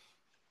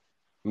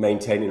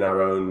maintaining our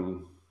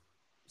own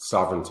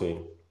sovereignty,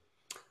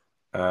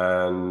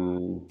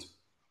 and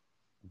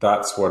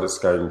that's what it's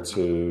going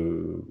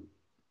to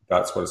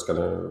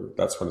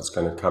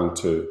come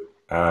to.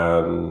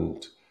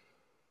 And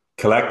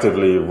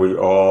collectively, if we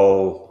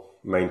all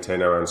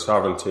maintain our own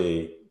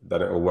sovereignty,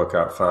 then it will work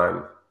out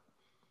fine.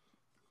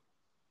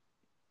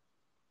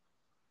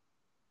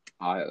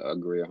 I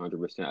agree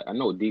 100%. I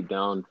know deep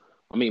down,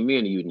 I mean, me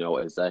and you know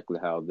exactly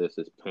how this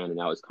is panning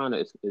out. It's kind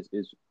of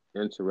it's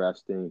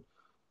interesting.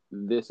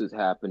 This is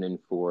happening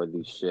for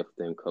the shift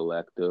in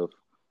collective.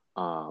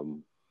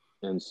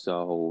 And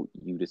so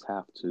you just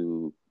have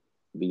to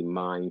be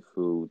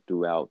mindful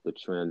throughout the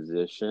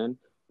transition,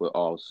 but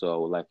also,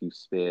 like you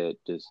said,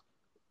 just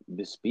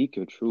speak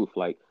your truth.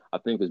 Like, I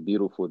think it's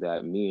beautiful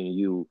that me and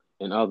you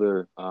and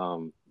other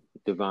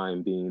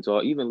divine beings,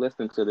 or even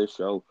listening to this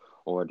show,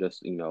 or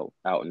just, you know,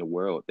 out in the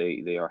world,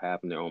 they are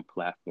having their own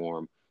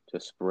platform to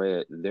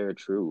spread their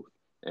truth.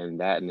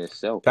 And that in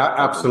itself. That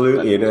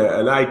absolutely.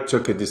 And I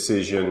took a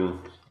decision,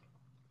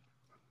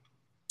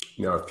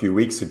 you know, a few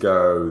weeks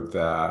ago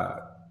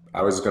that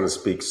I was going to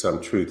speak some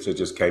truth. It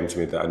just came to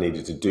me that I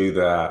needed to do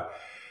that.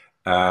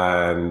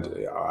 And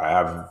I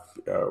have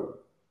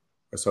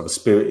a sort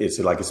of it's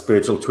like a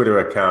spiritual Twitter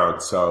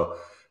account. So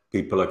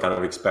people are kind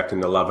of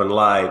expecting the love and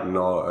light and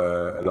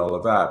all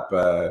of that.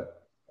 But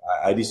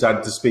I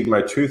decided to speak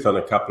my truth on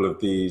a couple of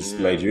these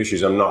major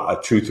issues. I'm not a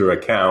truther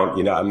account,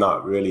 you know, I'm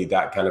not really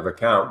that kind of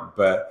account,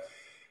 but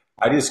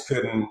I just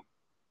couldn't.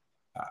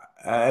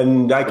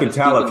 And I could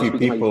tell a few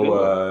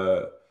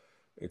people,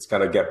 it's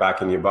kind of get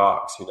back in your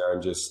box, you know,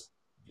 and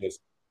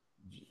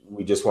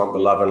we just want the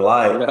love and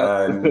light.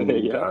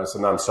 And I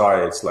said, no, I'm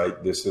sorry. It's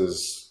like, this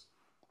has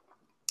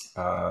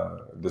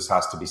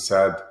to be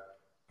said.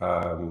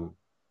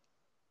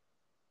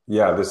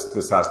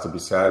 This has to be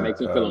said. It makes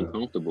me feel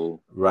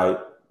uncomfortable. Right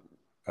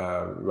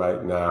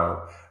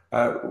now.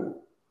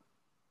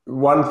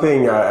 One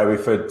thing I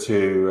referred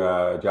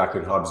to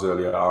Jacqueline Hobbs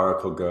earlier,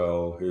 Oracle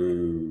Girl,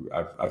 who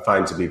I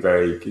find to be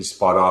very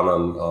spot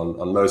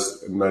on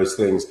most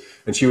things.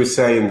 And she was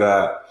saying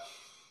that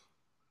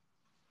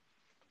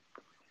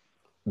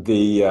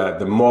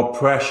the more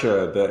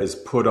pressure that is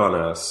put on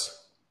us,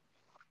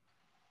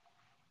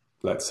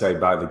 let's say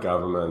by the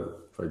government,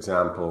 for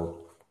example,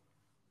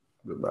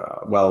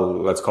 well,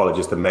 let's call it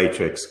just the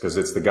matrix, because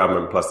it's the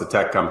government plus the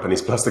tech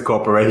companies plus the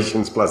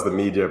corporations plus the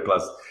media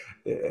plus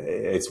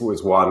it's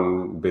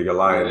one big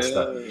alliance.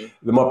 The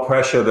more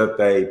pressure that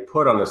they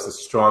put on us, the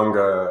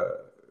stronger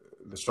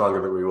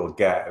that we will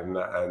get. And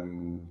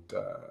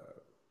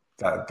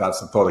that's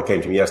the thought that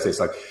came to me yesterday. It's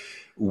like,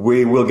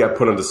 we will get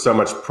put under so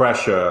much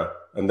pressure,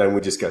 and then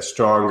we just get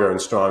stronger and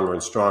stronger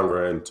and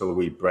stronger until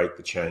we break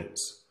the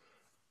chains.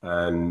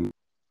 And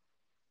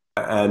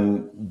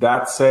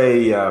that's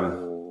it's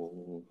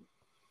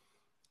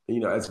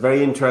a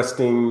very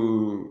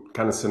interesting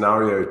kind of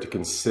scenario to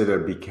consider,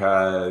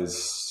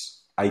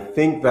 because I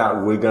think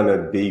that we're going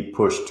to be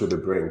pushed to the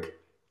brink.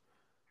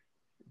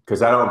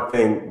 Because I don't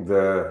think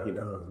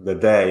the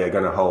they are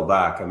going to hold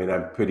back. I mean,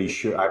 I'm pretty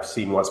sure I've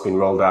seen what's been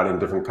rolled out in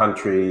different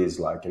countries,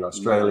 like in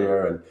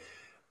Australia,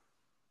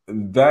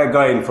 and they're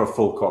going for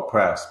full court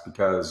press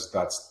because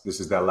this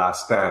is their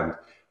last stand.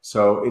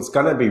 So it's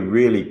going to be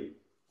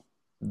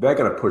they're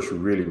going to push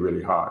really,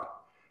 really hard.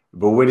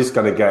 But we're just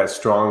going to get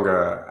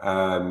stronger,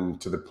 and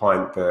to the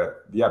point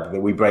that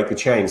we break the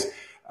chains.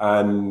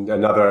 And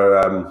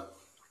another.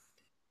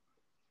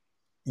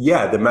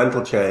 The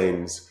mental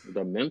chains.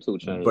 The mental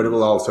chains. But it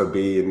will also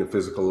be in the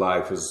physical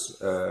life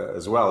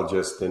as well.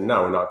 Just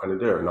no, we're not going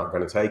to do it. We're not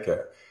going to take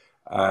it.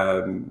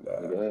 Whom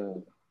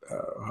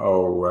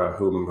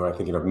am I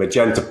thinking of?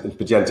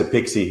 Magenta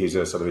Pixie, who's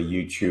a sort of a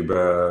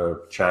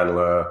YouTuber,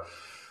 channeler.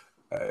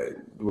 There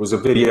was a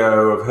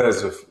video of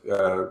hers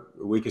a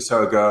week or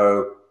so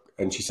ago,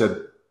 and she said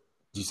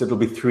there'll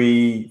be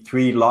three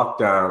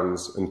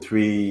lockdowns and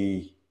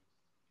 3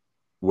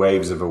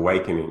 waves of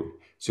awakening.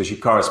 So she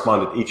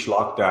corresponded each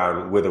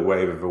lockdown with a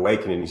wave of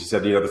awakening. She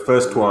said, the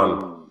first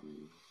one,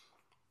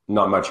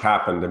 not much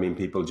happened. I mean,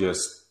 people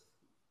just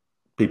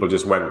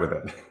went with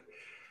it.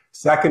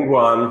 Second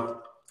one,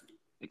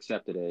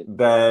 accepted it.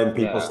 Then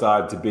people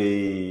started to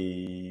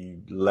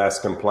be less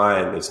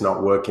compliant. It's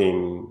not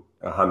working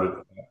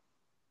 100.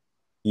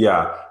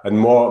 Yeah, and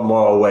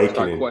more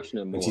awakening. Start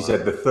questioning more. And she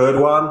said the third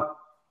one,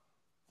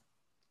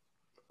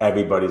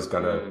 everybody's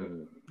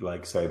gonna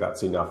say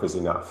that's enough is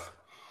enough.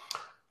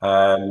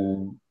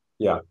 And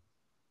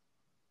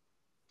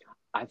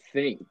I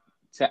think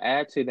to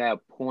add to that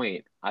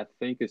point, I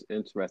think it's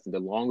interesting. The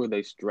longer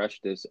they stretch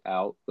this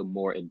out, the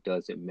more it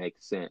doesn't make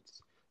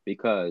sense.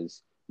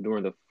 Because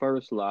during the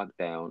first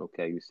lockdown,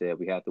 okay, you said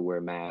we have to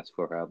wear masks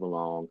for however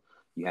long.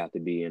 You have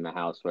to be in the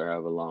house for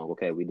however long.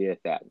 Okay, we did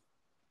that.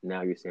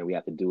 Now you're saying we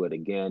have to do it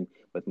again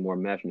with more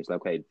measures.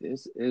 Like, okay,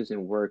 this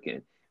isn't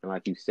working. And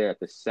like you said,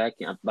 the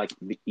second,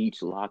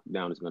 each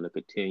lockdown is going to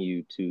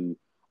continue to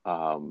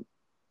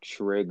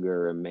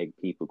trigger and make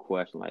people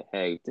question, like,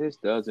 hey, this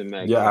doesn't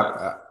make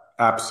sense.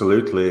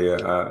 Absolutely.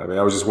 I mean,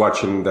 I was just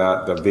watching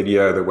the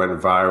video that went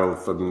viral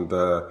from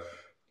the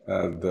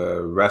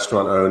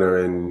restaurant owner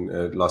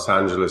in Los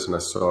Angeles, and I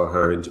saw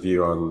her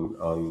interview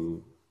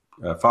on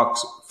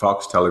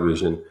Fox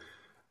television,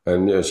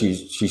 and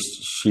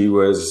she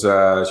was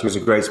a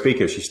great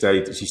speaker. She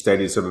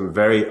stated some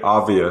very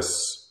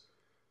obvious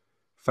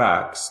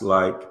facts,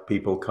 like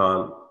people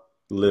can't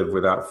live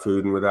without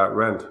food and without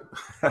rent.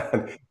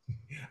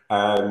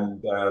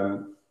 And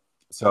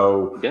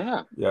so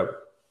where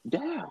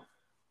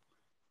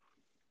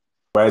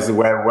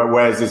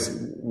is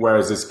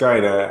this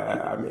going?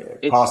 I mean,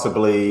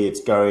 possibly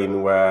it's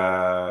going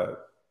where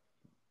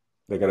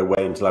they're going to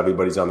wait until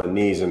everybody's on their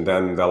knees, and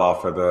then they'll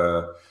offer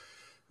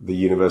the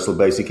universal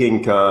basic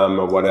income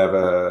or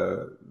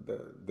whatever,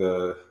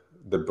 the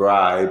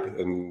bribe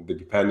and the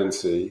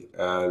dependency.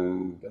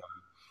 And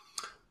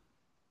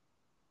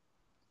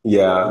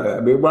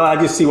I mean, well, I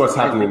just see what's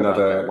happening in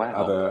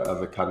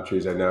other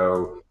countries. I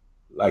know,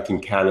 like in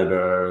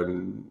Canada,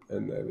 and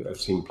I've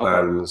seen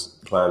plans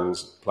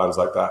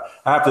like that.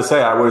 I have to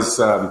say, I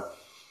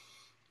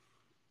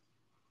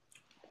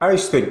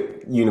used to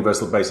think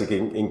universal basic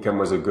income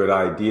was a good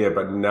idea,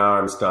 but now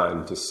I'm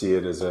starting to see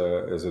it as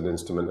an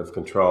instrument of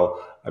control.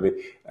 I mean,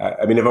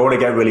 if I want to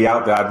get really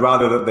out there, I'd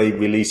rather that they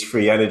release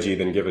free energy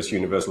than give us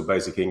universal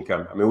basic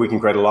income. I mean, we can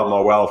create a lot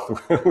more wealth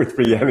with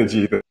free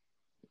energy than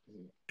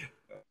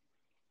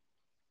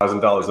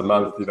 $1,000 a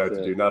month,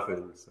 to do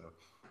nothing. So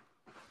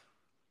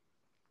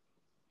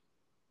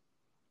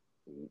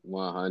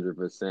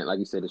 100%. Like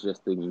you said, it's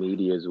just the elite,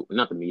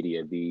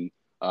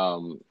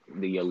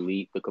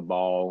 the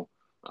cabal,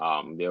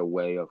 their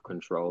way of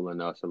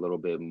controlling us a little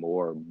bit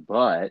more,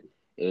 but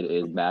it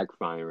is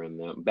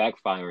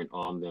backfiring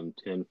on them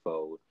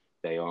tenfold.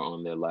 They are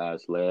on their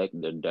last leg.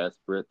 They're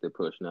desperate. They're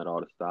pushing out all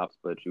the stops,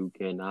 but you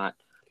cannot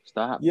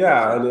stop.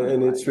 Yeah,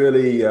 and it's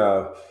really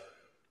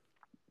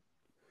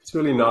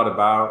not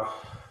about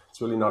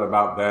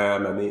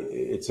them. I mean,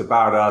 it's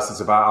about us. It's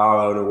about our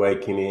own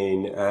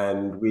awakening,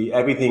 and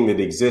everything that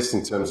exists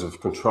in terms of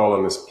control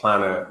on this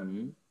planet.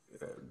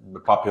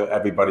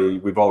 Everybody,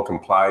 we've all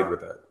complied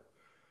with it,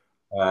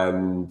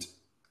 and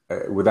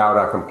without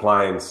our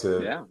compliance,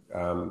 it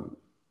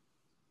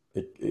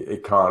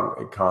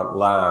can't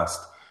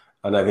last.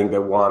 And I think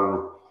that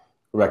one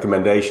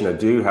recommendation I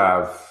do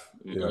have,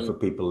 for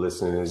people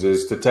listening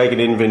is to take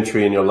an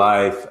inventory in your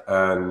life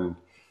and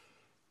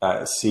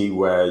see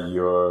where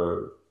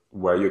you're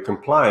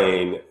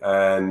complying,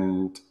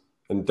 and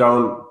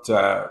don't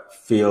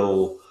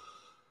feel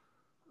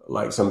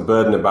like some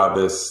burden about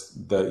this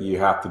that you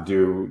have to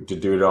do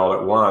it all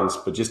at once,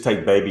 but just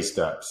take baby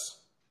steps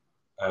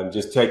and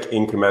just take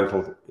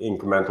incremental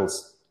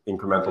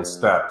incremental Yeah.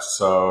 steps.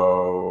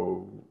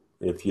 So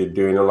if you're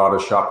doing a lot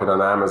of shopping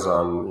on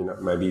Amazon,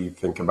 maybe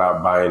think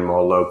about buying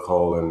more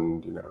local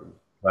and,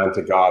 plant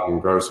a garden,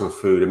 grow some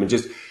food. I mean,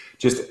 just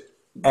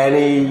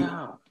any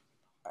Yeah.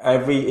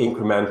 every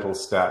incremental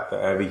step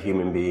that every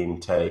human being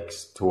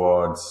takes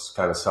towards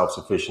kind of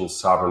self-sufficient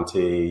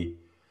sovereignty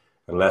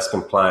and less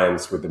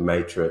compliance with the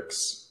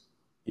matrix,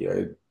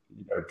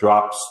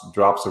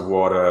 drops of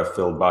water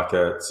fill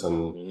buckets,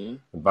 and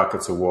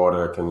buckets of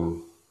water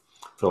can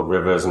fill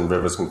rivers, and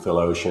rivers can fill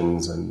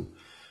oceans, and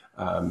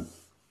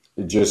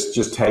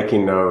just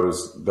taking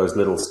those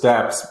little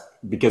steps.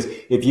 Because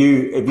if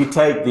you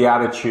take the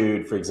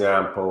attitude, for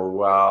example,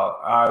 well,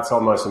 it's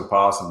almost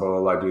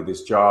impossible. I do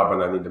this job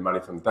and I need the money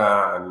from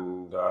that,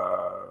 and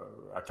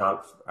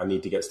I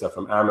need to get stuff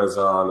from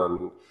Amazon,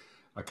 and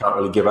I can't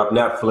really give up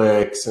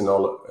Netflix and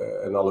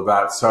all of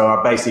that. So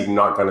I'm basically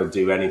not going to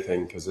do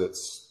anything because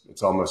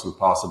it's almost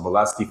impossible.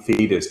 That's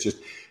defeatist.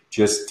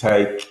 Just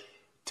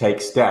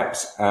take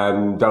steps,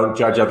 and don't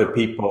judge other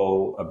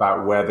people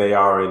about where they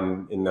are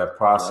in their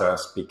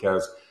process,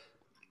 because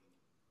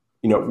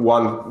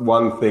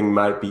one thing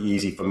might be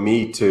easy for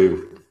me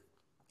to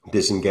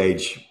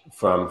disengage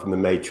from the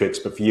matrix,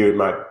 but for you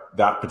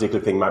that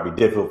particular thing might be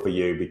difficult for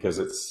you because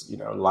it's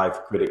life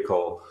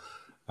critical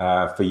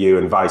for you,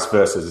 and vice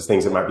versa. There's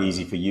things that might be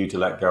easy for you to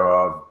let go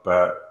of,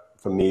 but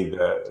for me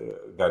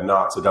they're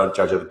not. So don't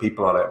judge other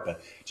people on it, but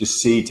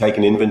just take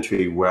an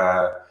inventory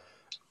where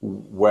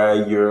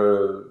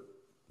you're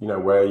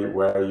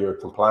where you're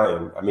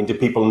complying. I mean, do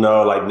people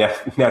know, like,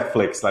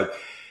 Netflix, like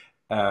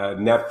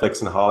Netflix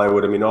and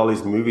Hollywood? I mean, all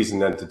these movies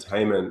and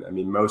entertainment, I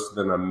mean, most of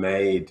them are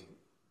made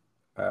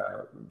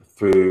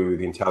through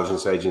the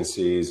intelligence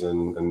agencies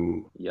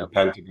and the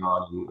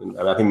Pentagon, and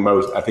I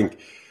think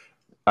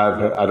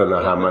I don't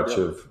know how much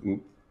of,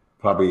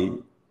 probably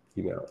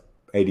 80%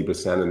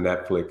 of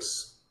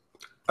Netflix.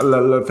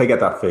 Forget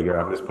that figure.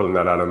 I'm just pulling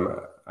that out of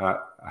my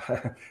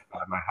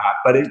hat.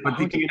 But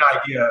to give you an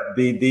idea,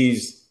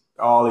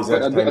 all these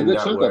entertainment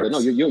networks. No,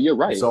 you're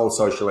right. It's all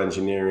social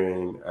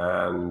engineering.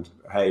 And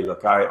hey,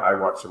 look, I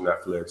watch some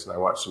Netflix and I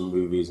watch some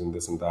movies and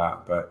this and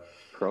that. But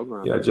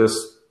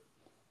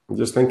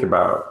just think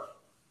about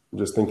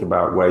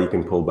where you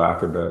can pull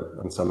back a bit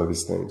on some of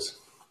these things.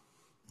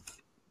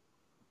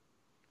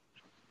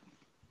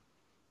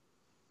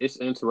 It's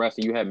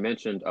interesting. You had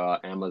mentioned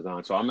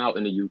Amazon. So I'm out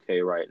in the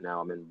UK right now.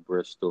 I'm in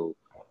Bristol,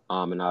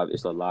 and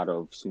it's a lot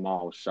of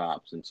small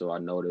shops. And so I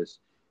noticed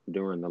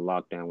during the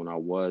lockdown when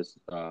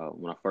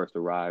I first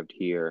arrived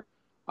here,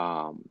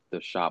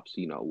 the shops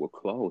were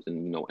closed,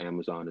 and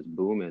Amazon is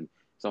booming.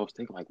 So I was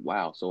thinking, like,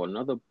 wow. So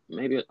another,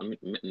 maybe, I mean,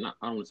 not,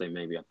 I don't want to say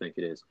maybe. I think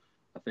it is.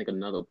 I think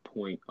another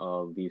point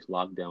of these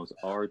lockdowns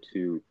are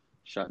to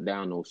shut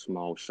down those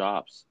small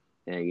shops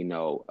and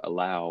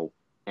allow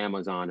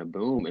Amazon to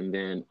boom. And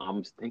then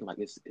I'm thinking, like,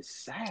 it's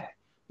sad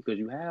because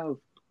you have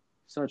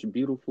such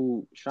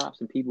beautiful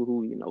shops and people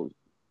who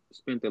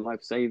spent their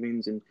life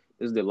savings, and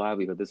this is their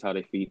livelihood. This is how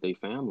they feed their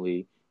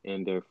family,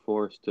 and they're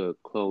forced to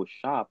close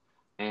shop.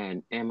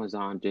 And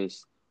Amazon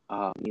just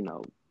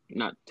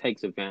not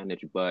takes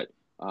advantage, but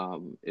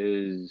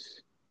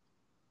is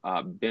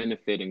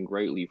benefiting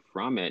greatly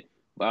from it.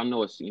 But I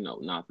know it's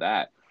not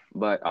that.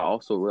 But I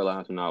also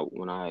realized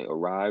when I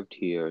arrived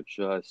here,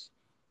 just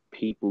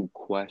people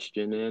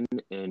questioning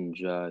and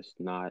just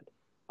not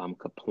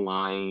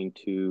complying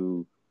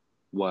to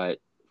what,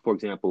 for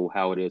example,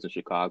 how it is in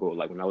Chicago.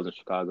 Like when I was in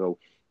Chicago,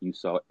 you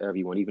saw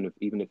everyone,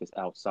 even if it's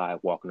outside,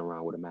 walking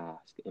around with a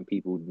mask, and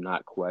people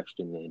not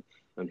questioning.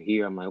 And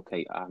here I'm like,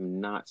 okay,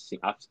 I'm not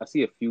seeing. I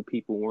see a few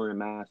people wearing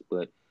masks,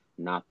 but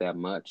not that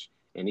much.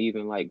 And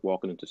even like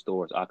walking into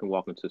stores, I can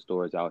walk into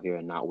stores out here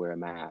and not wear a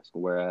mask.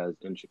 Whereas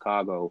in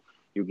Chicago,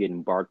 you're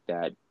getting barked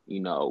at,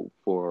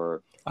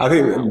 for. I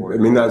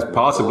mean, that's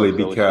possibly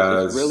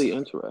because it's really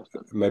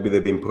interesting. Maybe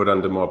they've been put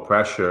under more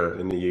pressure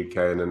in the UK,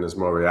 and then there's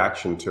more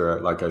reaction to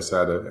it. Like I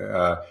said,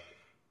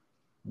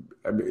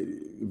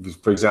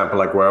 for example,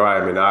 like where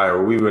I am in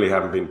Iowa, we really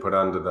haven't been put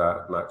under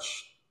that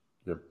much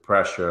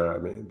pressure. I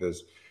mean,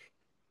 there's,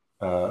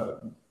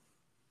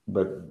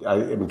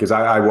 because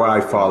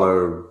I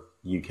follow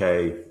UK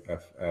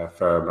a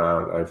fair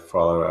amount. I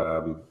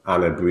follow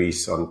Anna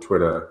Brees on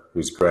Twitter,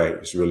 who's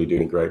great. She's really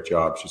doing a great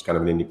job. She's kind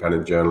of an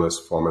independent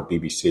journalist, former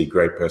BBC,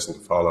 great person to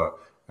follow.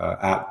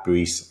 At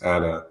Brees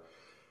Anna,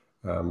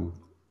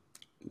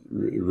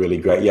 really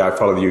great. Yeah, I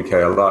follow the UK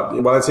a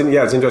lot. Well, it's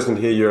interesting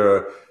to hear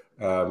your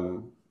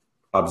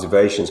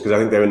observations, because I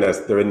think they're in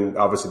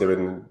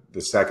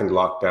the second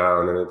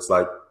lockdown, and it's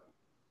like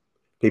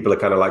people are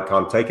kind of like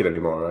can't take it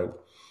anymore, right?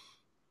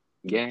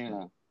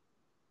 Yeah.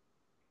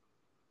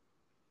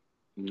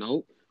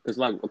 Nope. Because,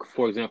 like,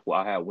 for example,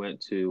 I had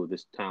went to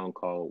this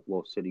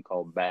city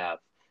called Bath,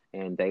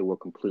 and they were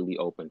completely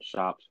open.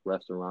 Shops,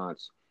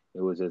 restaurants.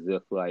 It was as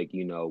if, like,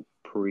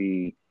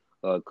 pre-COVID.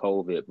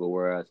 But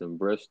whereas in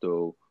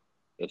Bristol,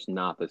 it's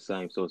not the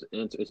same. So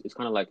it's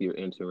kind of like you're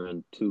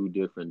entering two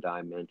different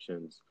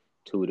dimensions,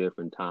 two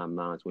different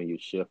timelines when you're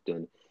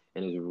shifting.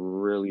 And it's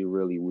really,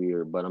 really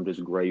weird. But I'm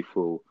just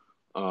grateful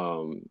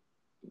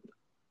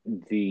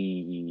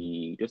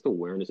the just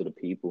awareness of the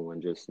people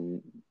and just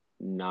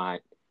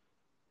not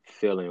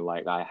feeling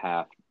like I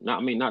have not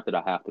I mean not that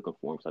I have to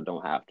conform because I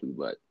don't have to,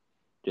 but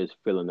just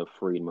feeling the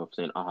freedom of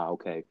saying,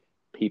 okay,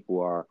 people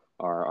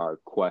are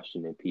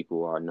questioning,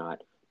 people are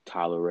not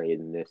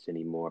tolerating this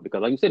anymore.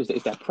 Because like you said,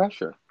 it's that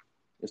pressure.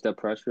 It's that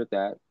pressure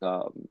that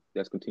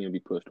that's continuing to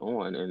be pushed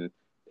on, and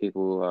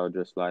people are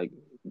just like,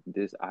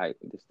 this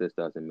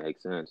doesn't make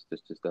sense.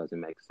 This just doesn't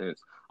make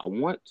sense. I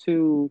want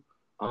to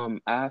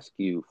ask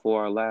you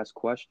for our last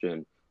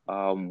question.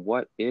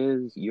 What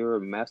is your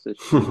message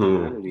to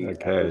humanity at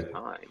this Okay.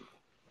 time?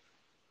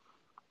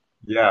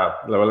 Yeah.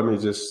 Well, let me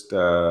just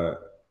Now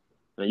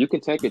you can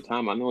take your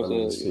time. I know let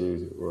me it's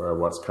see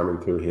what's coming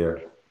through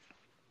here.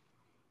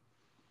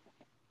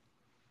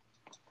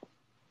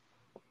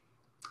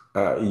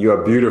 You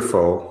are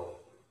beautiful.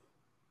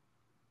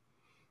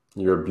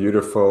 You're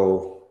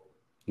beautiful.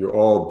 You're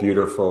all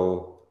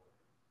beautiful,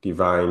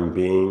 divine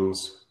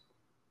beings.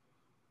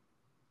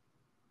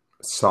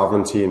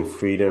 Sovereignty and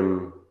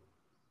freedom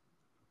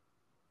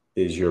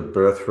is your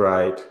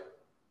birthright.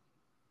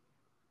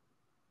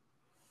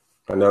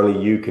 And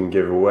only you can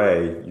give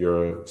away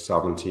your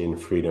sovereignty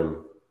and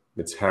freedom.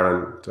 It's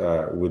inherent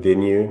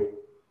within you.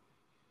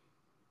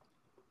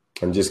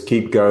 And just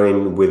keep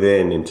going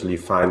within until you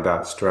find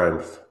that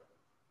strength,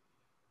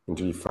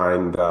 until you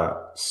find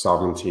that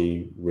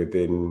sovereignty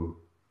within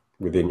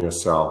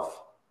yourself.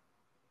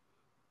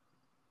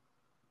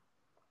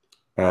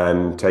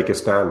 And take a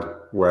stand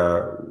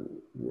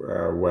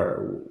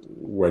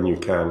when you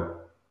can.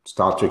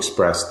 Start to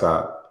express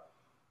that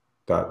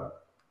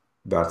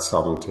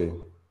sovereignty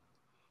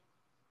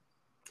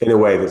in a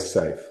way that's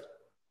safe.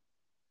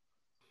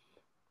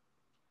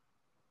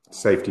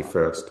 Safety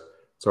first.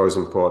 It's always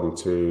important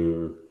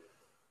to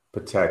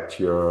protect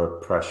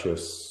your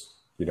precious,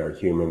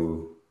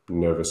 human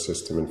nervous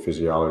system and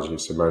physiology.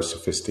 It's the most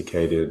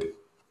sophisticated,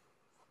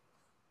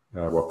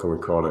 what can we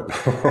call it?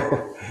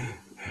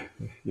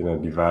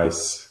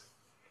 Device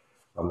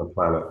on the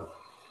planet.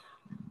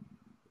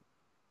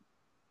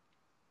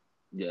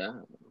 yeah.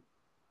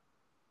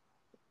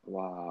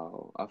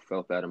 Wow, I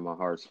felt that in my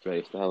heart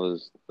space. That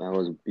was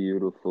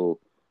beautiful.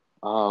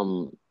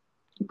 Um,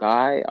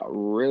 Guy, I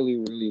really,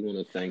 really want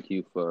to thank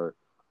you for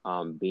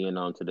being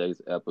on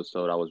today's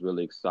episode. I was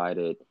really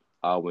excited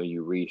when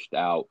you reached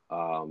out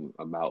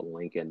about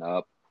linking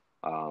up.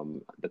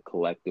 The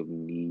collective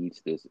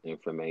needs this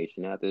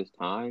information at this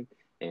time,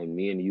 and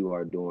me and you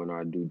are doing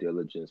our due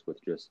diligence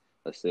with just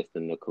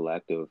assisting the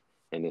collective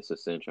in this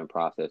ascension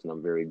process. And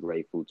I'm very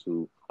grateful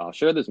to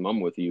share this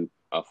moment with you.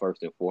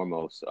 First and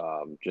foremost,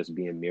 just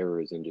being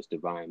mirrors and just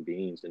divine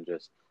beings, and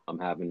just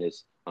having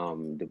this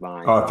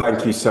divine Oh,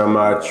 thank you so conversation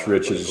much, for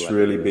Richard. the It's collective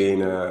really to listen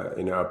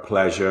been to. a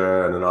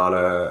pleasure and an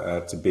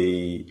honor to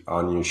be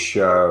on your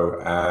show.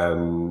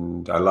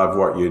 And I love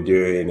what you're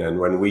doing. And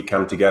when we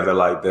come together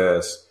like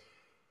this,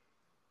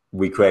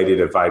 we created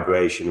a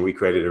vibration. We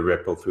created a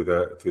ripple through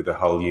the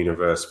whole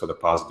universe for the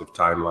positive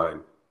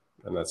timeline.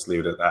 And let's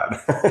leave it at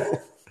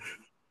that.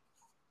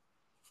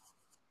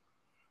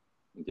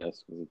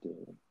 Yes, we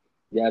did.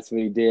 Yes,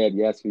 we did.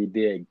 Yes, we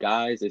did.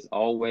 Guys, as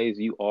always,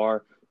 you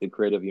are the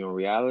creator of your own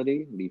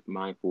reality. Be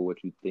mindful of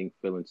what you think,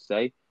 feel, and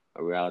say.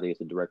 A reality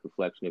is a direct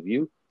reflection of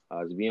you.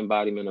 It's the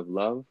embodiment of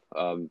love.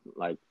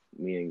 Like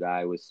me and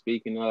Guy was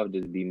speaking of,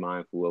 just be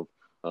mindful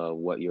of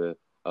what you're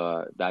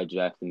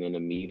digesting in the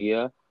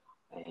media,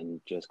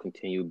 and just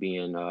continue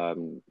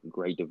being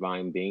great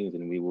divine beings.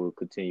 And we will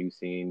continue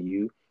seeing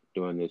you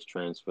during this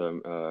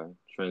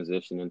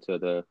transition into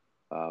the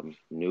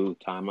new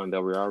timeline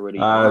that we're already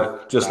on.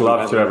 Just Guy, you love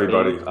have to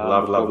everybody. anything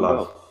Love, before love, we go?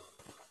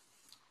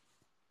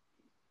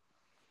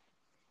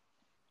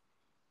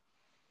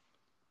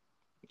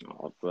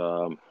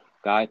 love.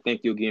 Guy,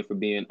 thank you again for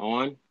being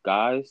on.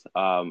 Guys,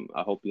 I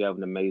hope you have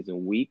an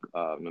amazing week,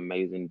 an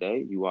amazing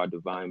day. You are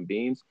divine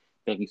beings.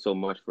 Thank you so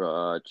much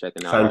for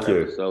checking out our Thank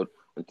you. episode.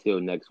 Until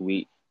next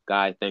week,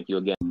 Guy, thank you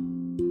again.